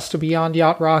podcast to Beyond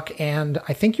Yacht Rock, and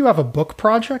I think you have a book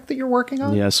project that you're working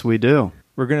on? Yes, we do.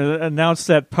 We're going to announce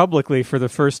that publicly for the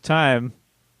first time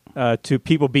to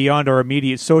people beyond our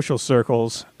immediate social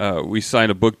circles. We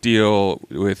signed a book deal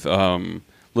with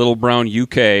Little Brown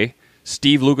UK.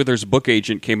 Steve Lukather's book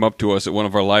agent came up to us at one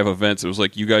of our live events. It was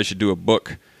like, you guys should do a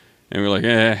book. And we were like,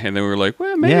 and then we were like,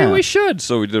 well, maybe we should.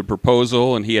 So we did a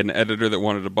proposal, and he had an editor that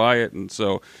wanted to buy it. And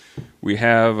so we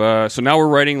have, so now we're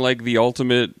writing like the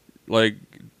ultimate, like,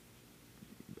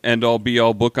 end-all,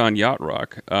 be-all book on Yacht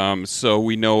Rock. So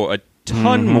we know a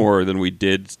ton more than we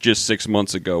did just 6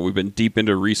 months ago. We've been deep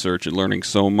into research and learning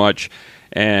so much.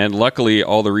 And luckily,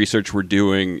 all the research we're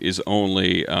doing is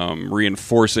only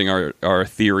reinforcing our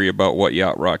theory about what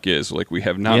Yacht Rock is. Like, we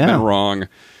have not been wrong.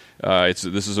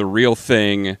 This is a real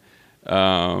thing.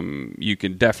 You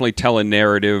can definitely tell a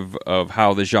narrative of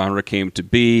how the genre came to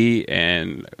be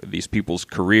and these people's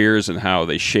careers and how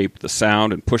they shaped the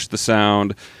sound and pushed the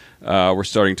sound. We're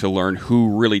starting to learn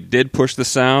who really did push the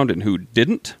sound and who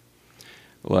didn't.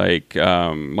 Like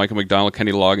Michael McDonald,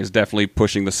 Kenny Loggins definitely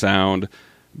pushing the sound.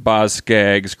 Boz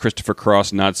Scaggs, Christopher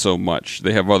Cross, not so much.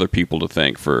 They have other people to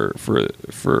thank for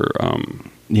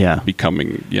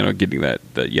becoming, getting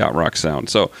that Yacht Rock sound.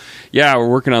 So, we're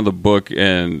working on the book,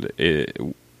 and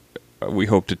we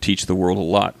hope to teach the world a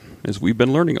lot, as we've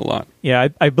been learning a lot. Yeah,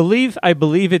 I believe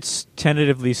it's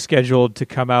tentatively scheduled to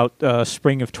come out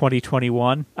spring of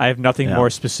 2021. I have nothing more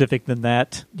specific than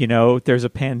that. There's a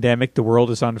pandemic. The world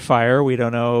is on fire. We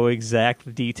don't know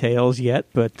exact details yet,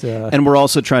 but... And we're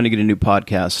also trying to get a new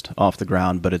podcast off the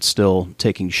ground, but it's still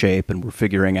taking shape, and we're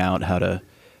figuring out how to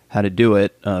do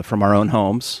it from our own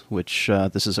homes, which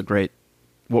this is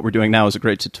what we're doing now is a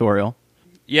great tutorial.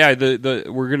 Yeah,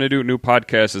 we're going to do a new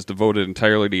podcast that's devoted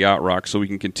entirely to Yacht Rock, so we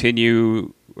can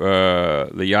continue the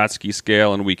Yachtski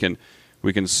scale, and we can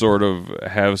sort of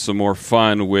have some more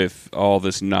fun with all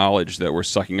this knowledge that we're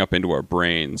sucking up into our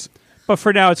brains. But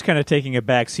for now, it's kind of taking a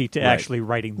backseat to actually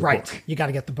writing the book. Right, you got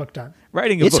to get the book done.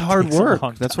 Writing a book hard takes work. a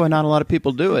long time. That's why not a lot of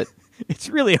people do it. It's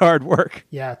really hard work.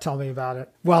 Yeah, tell me about it.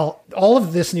 Well, all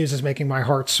of this news is making my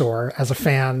heart sore as a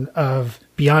fan of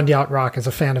Beyond Yacht Rock, as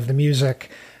a fan of the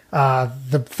music.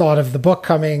 The thought of the book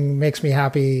coming makes me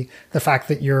happy. The fact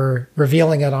that you're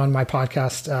revealing it on my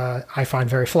podcast, I find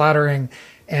very flattering.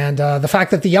 And the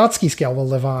fact that the Yachtski scale will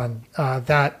live on,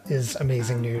 that is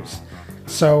amazing news.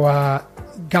 So,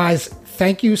 guys,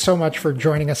 thank you so much for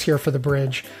joining us here for The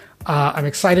Bridge. I'm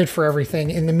excited for everything.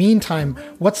 In the meantime,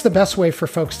 what's the best way for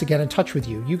folks to get in touch with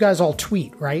you? You guys all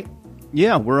tweet, right?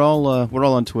 Yeah, we're all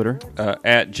on Twitter.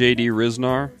 At JD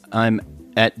Riznar. I'm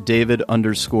at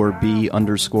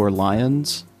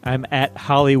David_B_Lyons. I'm at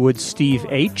Hollywood Steve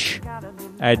H.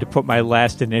 I had to put my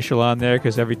last initial on there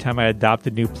because every time I adopt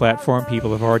a new platform,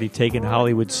 people have already taken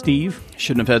Hollywood Steve.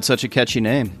 Shouldn't have had such a catchy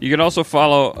name. You can also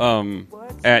follow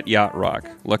at Yacht Rock.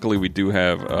 Luckily, we do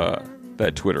have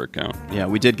that Twitter account. Yeah,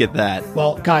 we did get that.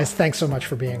 Well, guys, thanks so much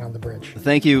for being on The Bridge.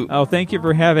 Thank you. Oh, thank you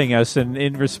for having us. And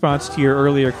in response to your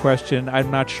earlier question,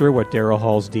 I'm not sure what Daryl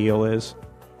Hall's deal is.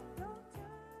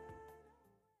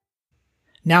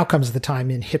 Now comes the time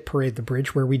in Hit Parade The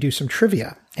Bridge where we do some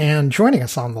trivia. And joining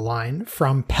us on the line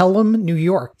from Pelham, New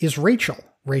York, is Rachel.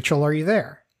 Rachel, are you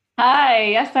there? Hi,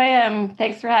 yes I am.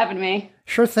 Thanks for having me.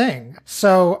 Sure thing.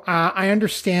 So I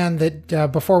understand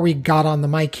that before we got on the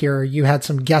mic here, you had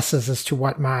some guesses as to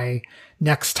what my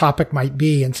next topic might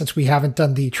be. And since we haven't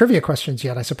done the trivia questions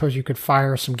yet, I suppose you could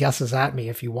fire some guesses at me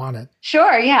if you wanted.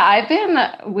 Sure, yeah. I've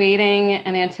been waiting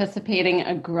and anticipating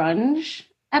a grunge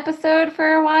episode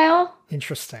for a while.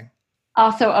 Interesting.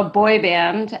 also a boy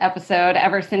band episode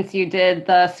ever since you did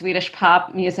the Swedish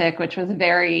pop music, which was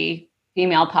very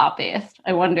female pop based.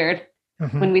 I wondered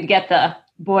when we'd get the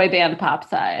boy band pop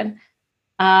side.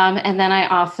 And then I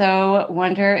also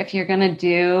wonder if you're going to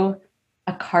do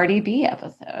a Cardi B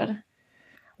episode.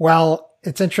 Well,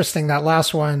 it's interesting that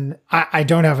last one. I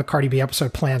don't have a Cardi B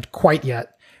episode planned quite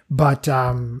yet, but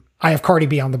I have Cardi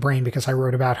B on the brain because I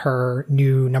wrote about her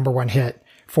new #1 hit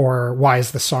for Why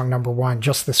Is This Song #1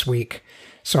 just this week.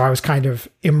 So I was kind of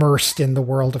immersed in the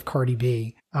world of Cardi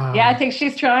B. Yeah, I think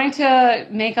she's trying to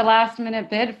make a last minute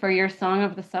bid for your song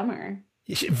of the summer.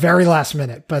 Very last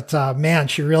minute, but man,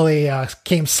 she really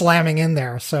came slamming in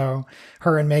there. So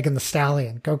her and Megan Thee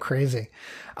Stallion go crazy.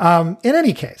 In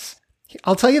any case,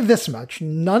 I'll tell you this much.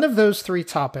 None of those 3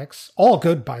 topics, all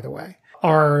good, by the way,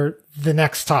 are the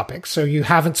next topic. So you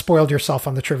haven't spoiled yourself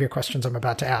on the trivia questions I'm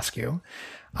about to ask you.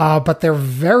 But they're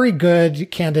very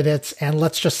good candidates. And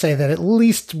let's just say that at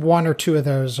least 1 or 2 of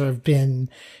those have been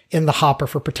in the hopper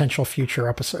for potential future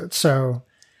episodes. So.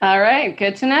 All right.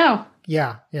 Good to know.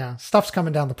 Yeah. Stuff's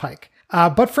coming down the pike.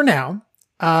 But for now,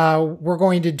 we're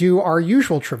going to do our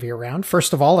usual trivia round.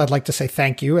 First of all, I'd like to say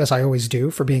thank you, as I always do,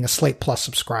 for being a Slate Plus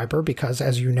subscriber, because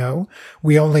as you know,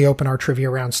 we only open our trivia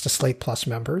rounds to Slate Plus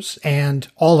members. And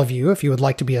all of you, if you would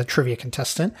like to be a trivia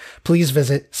contestant, please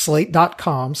visit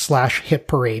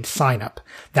slate.com/hitparade sign up.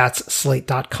 That's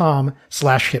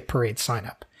slate.com/hitparade sign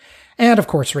up. And of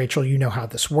course, Rachel, you know how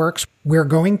this works. We're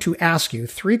going to ask you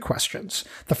 3 questions.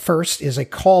 The first is a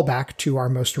callback to our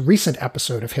most recent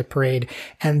episode of Hit Parade,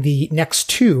 and the next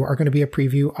 2 are going to be a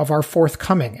preview of our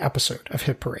forthcoming episode of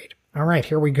Hit Parade. All right,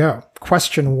 here we go.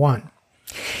 Question 1.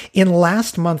 In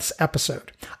last month's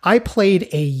episode, I played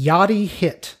a yachty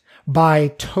hit by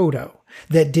Toto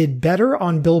that did better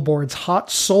on Billboard's Hot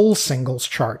Soul Singles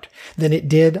chart than it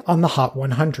did on the Hot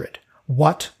 100.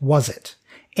 What was it?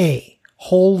 A.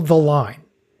 Hold the Line.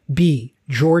 B.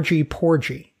 Georgie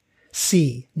Porgy.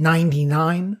 C.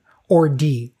 99. Or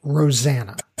D.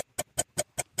 Rosanna.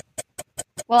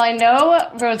 Well, I know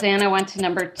Rosanna went to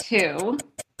 #2,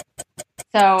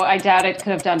 so I doubt it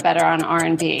could have done better on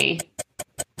R&B.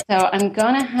 So I'm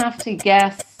going to have to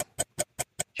guess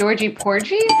Georgie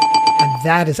Porgy? And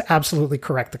that is absolutely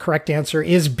correct. The correct answer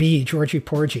is B, Georgie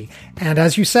Porgy. And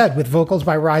as you said, with vocals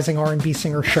by rising R&B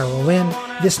singer Cheryl Lynn,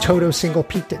 this Toto single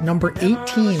peaked at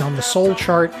 #18 on the soul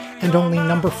chart and only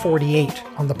 #48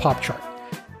 on the pop chart.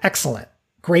 Excellent.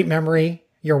 Great memory.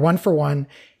 You're 1 for 1.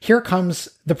 Here comes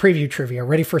the preview trivia.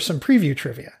 Ready for some preview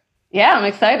trivia? Yeah, I'm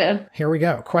excited. Here we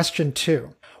go. Question 2.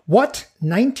 What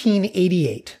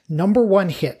 1988 #1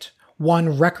 hit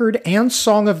won Record and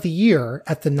Song of the Year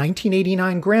at the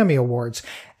 1989 Grammy Awards,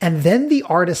 and then the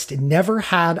artist never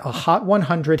had a Hot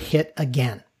 100 hit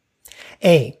again?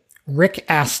 A. Rick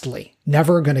Astley,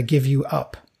 Never Gonna Give You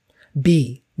Up.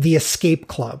 B. The Escape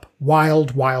Club,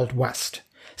 Wild Wild West.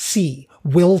 C.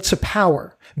 Will to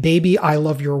Power, Baby I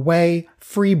Love Your Way,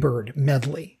 Freebird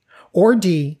medley. Or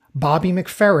D. Bobby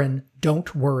McFerrin,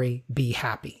 Don't Worry, Be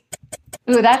Happy.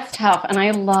 Ooh, that's tough. And I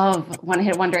love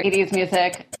one-hit wonder 80s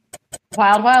music.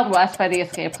 Wild Wild West by The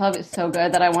Escape Club is so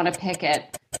good that I want to pick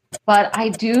it. But I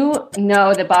do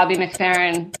know that Bobby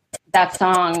McFerrin, that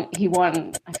song he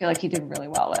won, I feel like he did really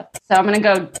well with. So I'm going to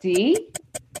go D.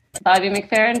 Bobby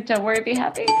McFerrin, Don't Worry, Be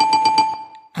Happy.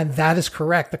 And that is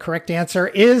correct. The correct answer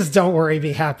is Don't Worry,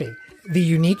 Be Happy. The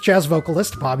unique jazz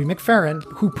vocalist Bobby McFerrin,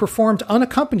 who performed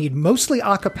unaccompanied, mostly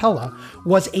a cappella,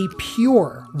 was a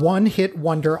pure one-hit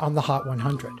wonder on the Hot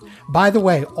 100. By the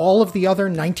way, all of the other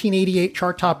 1988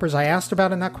 chart toppers I asked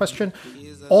about in that question,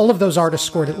 all of those artists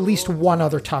scored at least one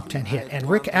other top 10 hit, and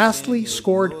Rick Astley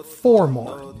scored 4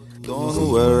 more.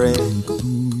 Don't worry,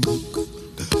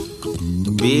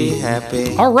 be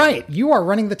happy. All right, you are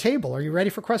running the table. Are you ready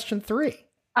for question 3?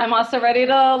 I'm also ready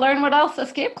to learn what else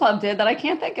Escape Club did that I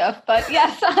can't think of. But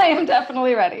yes, I am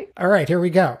definitely ready. All right, here we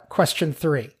go. Question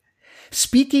 3.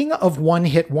 Speaking of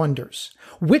one-hit wonders,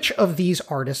 which of these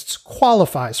artists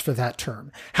qualifies for that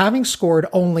term, having scored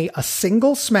only a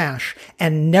single smash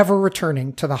and never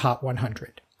returning to the Hot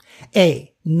 100?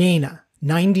 A. Nena,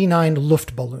 99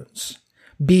 Luftballons.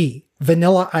 B.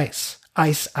 Vanilla Ice,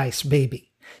 Ice Ice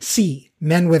Baby. C.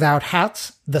 Men Without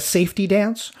Hats, The Safety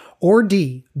Dance. Or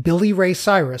D. Billy Ray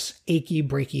Cyrus, Achy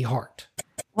Breaky Heart.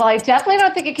 Well, I definitely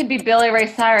don't think it could be Billy Ray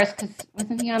Cyrus, because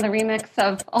wasn't he on the remix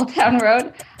of Old Town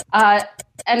Road?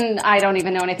 And I don't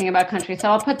even know anything about country,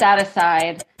 so I'll put that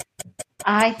aside.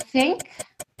 I think,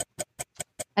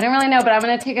 I don't really know, but I'm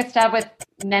going to take a stab with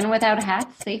Men Without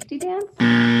Hats, Safety Dance.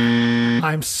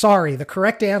 I'm sorry, the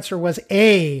correct answer was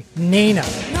A.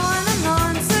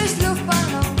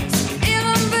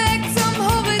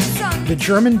 The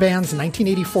German band's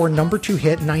 1984 number 2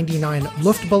 hit 99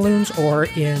 Luftballons, or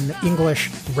in English,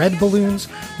 Red Balloons,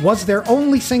 was their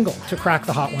only single to crack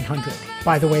the Hot 100.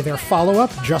 By the way, their follow-up,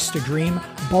 Just a Dream,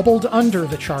 bubbled under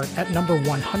the chart at number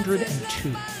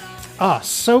 102.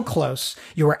 So close.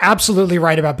 You were absolutely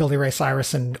right about Billy Ray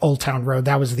Cyrus and Old Town Road.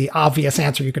 That was the obvious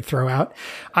answer you could throw out.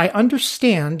 I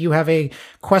understand you have a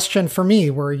question for me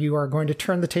where you are going to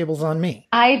turn the tables on me.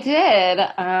 I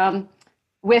did.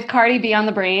 With Cardi B on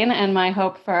the brain and my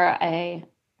hope for a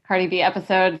Cardi B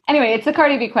episode. Anyway, it's a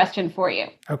Cardi B question for you.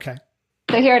 Okay.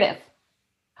 So here it is.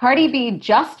 Cardi B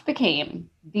just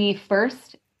became the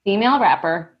first female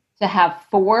rapper to have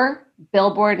 4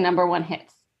 Billboard number 1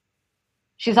 hits.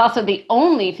 She's also the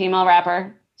only female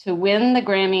rapper to win the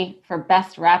Grammy for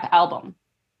Best Rap Album.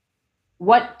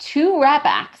 What 2 rap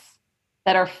acts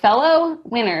that are fellow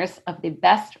winners of the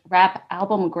Best Rap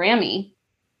Album Grammy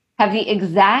have the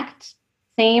exact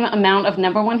same amount of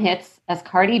number 1 hits as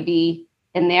Cardi B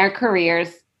in their careers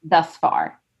thus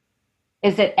far?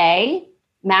 Is it A,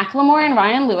 Macklemore and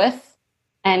Ryan Lewis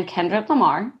and Kendrick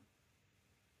Lamar?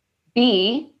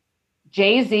 B,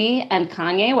 Jay-Z and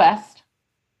Kanye West?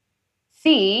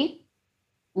 C,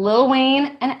 Lil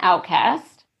Wayne and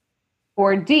Outkast?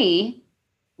 Or D,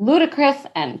 Ludacris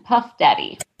and Puff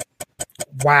Daddy?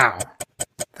 Wow.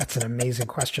 That's an amazing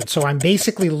question. So I'm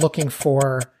basically looking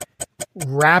for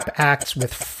rap acts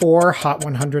with 4 Hot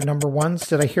 100 number 1s.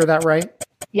 Did I hear that right?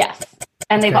 Yes.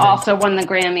 And they've also won the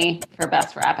Grammy for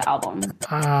Best Rap Album.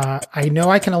 I know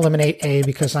I can eliminate A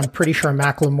because I'm pretty sure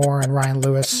Macklemore and Ryan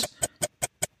Lewis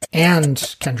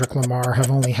and Kendrick Lamar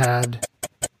have only had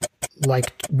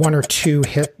like 1 or 2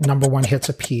 number 1 hits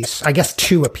apiece. I guess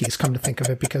 2 apiece, come to think of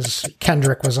it, because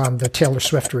Kendrick was on the Taylor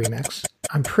Swift remix.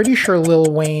 I'm pretty sure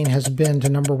Lil Wayne has been to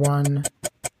number 1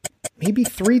 maybe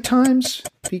 3 times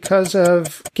because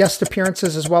of guest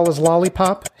appearances as well as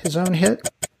Lollipop, his own hit.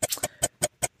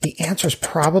 The answer's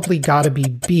probably got to be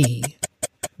B,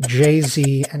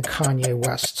 Jay-Z and Kanye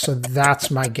West. So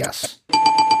that's my guess.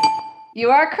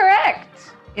 You are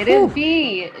correct. It is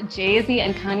B, Jay-Z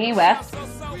and Kanye West.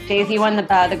 Jay-Z won the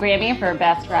Grammy for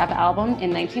Best Rap Album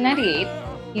in 1998.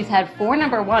 He's had 4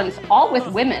 number 1s, all with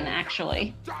women,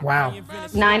 actually. Wow.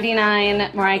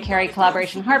 99, Mariah Carey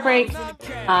collaboration Heartbreak. Him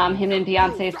and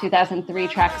Beyonce's 2003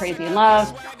 track Crazy in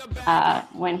Love.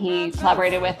 When he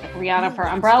collaborated with Rihanna for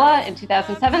Umbrella in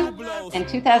 2007. And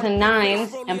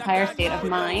 2009's Empire State of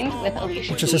Mind with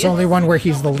Alicia Which is Keys. his only one where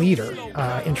he's the leader,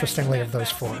 interestingly, of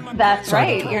those 4. That's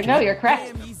Sorry right. You're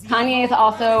correct. Kanye's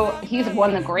also, he's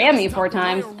won the Grammy 4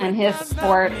 times, and his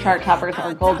 4 chart toppers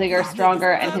are Gold Digger,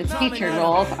 Stronger, and his featured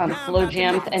roles on Slow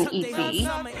Jams and E.T.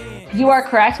 You are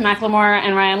correct. Macklemore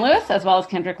and Ryan Lewis, as well as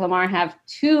Kendrick Lamar, have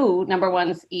 2 number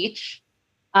 1s each.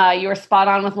 You were spot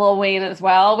on with Lil Wayne as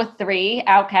well, with 3.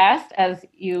 Outkast, as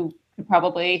you could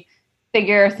probably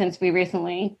figure since you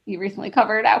recently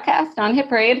covered Outkast on Hit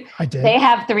Parade. I did. They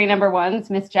have 3 number 1s,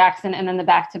 Miss Jackson, and then the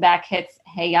back-to-back hits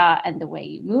Hey Ya and The Way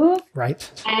You Move.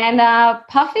 Right. And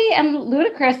Puffy and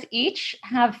Ludacris each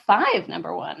have 5 number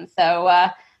 1s. So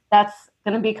that's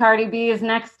going to be Cardi B's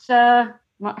next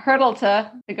hurdle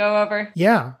to go over.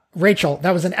 Yeah. Rachel,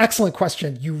 that was an excellent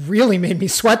question. You really made me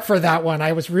sweat for that one.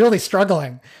 I was really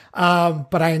struggling,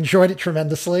 but I enjoyed it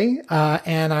tremendously.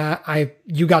 And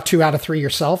you got 2 out of 3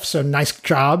 yourself. So nice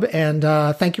job. And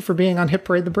thank you for being on Hit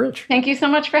Parade the Bridge. Thank you so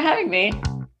much for having me.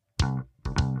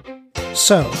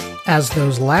 So, as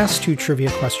those last 2 trivia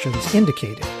questions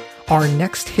indicated, our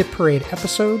next Hit Parade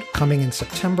episode, coming in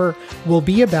September, will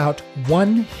be about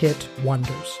one-hit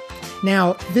wonders.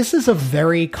 Now, this is a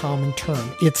very common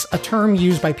term. It's a term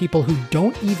used by people who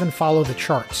don't even follow the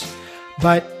charts.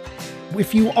 But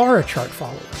if you are a chart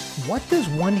follower, what does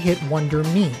one-hit wonder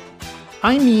mean?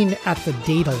 I mean at the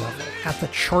data level, at the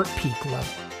chart peak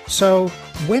level. So,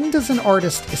 when does an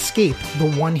artist escape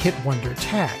the one-hit wonder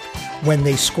tag? When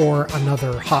they score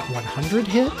another Hot 100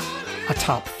 hit? A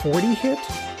top 40 hit?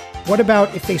 What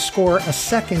about if they score a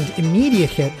second immediate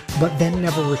hit but then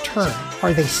never return?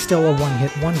 Are they still a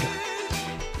one-hit wonder?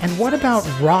 And what about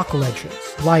rock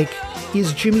legends? Like,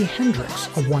 is Jimi Hendrix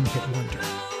a one-hit wonder?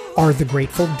 Are the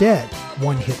Grateful Dead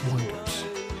one-hit wonders?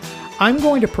 I'm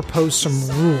going to propose some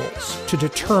rules to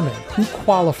determine who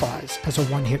qualifies as a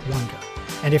one-hit wonder.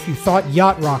 And if you thought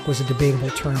yacht rock was a debatable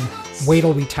term, wait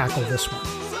till we tackle this one.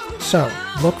 So,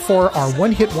 look for our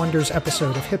One Hit Wonders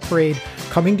episode of Hit Parade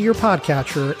coming to your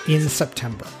podcatcher in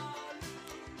September.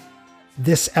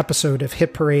 This episode of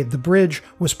Hit Parade The Bridge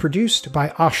was produced by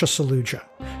Asha Saluja.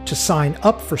 To sign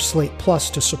up for Slate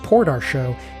Plus to support our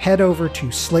show, head over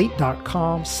to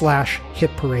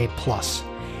slate.com/hitparadeplus.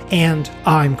 And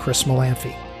I'm Chris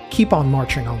Malamphy. Keep on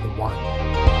marching on the one.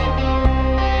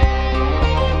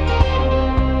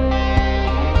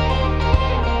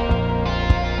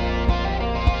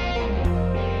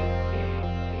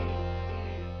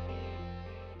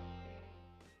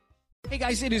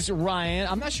 guys, it is Ryan.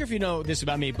 I'm not sure if you know this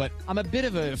about me, but I'm a bit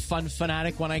of a fun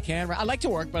fanatic when I can. I like to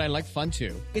work, but I like fun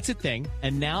too. It's a thing.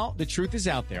 And now the truth is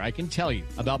out there. I can tell you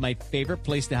about my favorite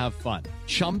place to have fun.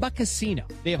 Chumba Casino.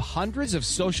 They have hundreds of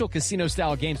social casino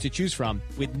style games to choose from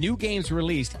with new games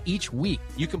released each week.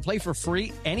 You can play for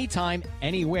free anytime,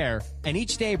 anywhere. And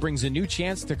each day brings a new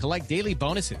chance to collect daily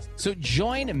bonuses. So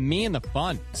join me in the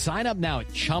fun. Sign up now at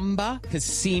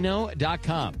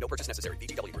ChumbaCasino.com. No purchase necessary.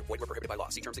 VGW Group. Void where prohibited by law.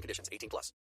 See terms and conditions.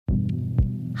 18+.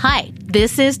 Hi,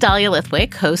 this is Dahlia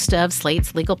Lithwick, host of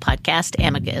Slate's legal podcast,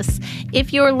 Amicus.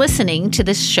 If you're listening to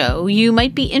this show, you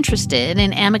might be interested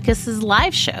in Amicus's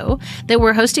live show that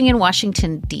we're hosting in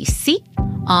Washington, D.C.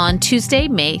 on Tuesday,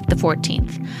 May the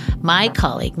 14th. My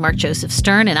colleague, Mark Joseph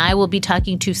Stern, and I will be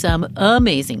talking to some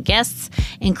amazing guests,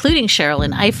 including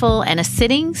Sherrilyn Ifill and a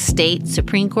sitting state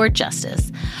Supreme Court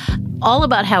justice, all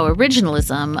about how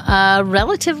originalism, a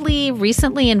relatively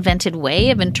recently invented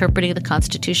way of interpreting the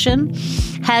Constitution,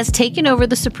 has taken over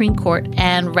the Supreme Court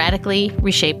and radically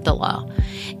reshaped the law.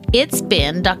 It's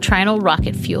been doctrinal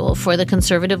rocket fuel for the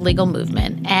conservative legal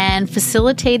movement and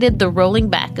facilitated the rolling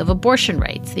back of abortion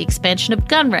rights, the expansion of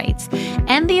gun rights,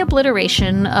 and the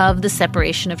obliteration of the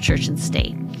separation of church and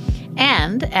state.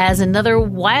 And as another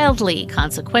wildly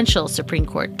consequential Supreme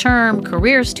Court term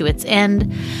careers to its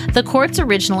end, the court's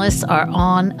originalists are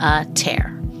on a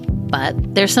tear.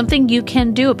 But there's something you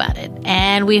can do about it,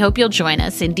 and we hope you'll join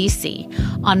us in D.C.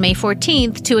 on May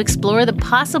 14th to explore the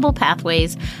possible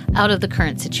pathways out of the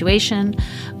current situation.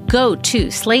 Go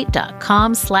to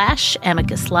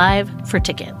slate.com/amicuslive for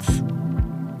tickets.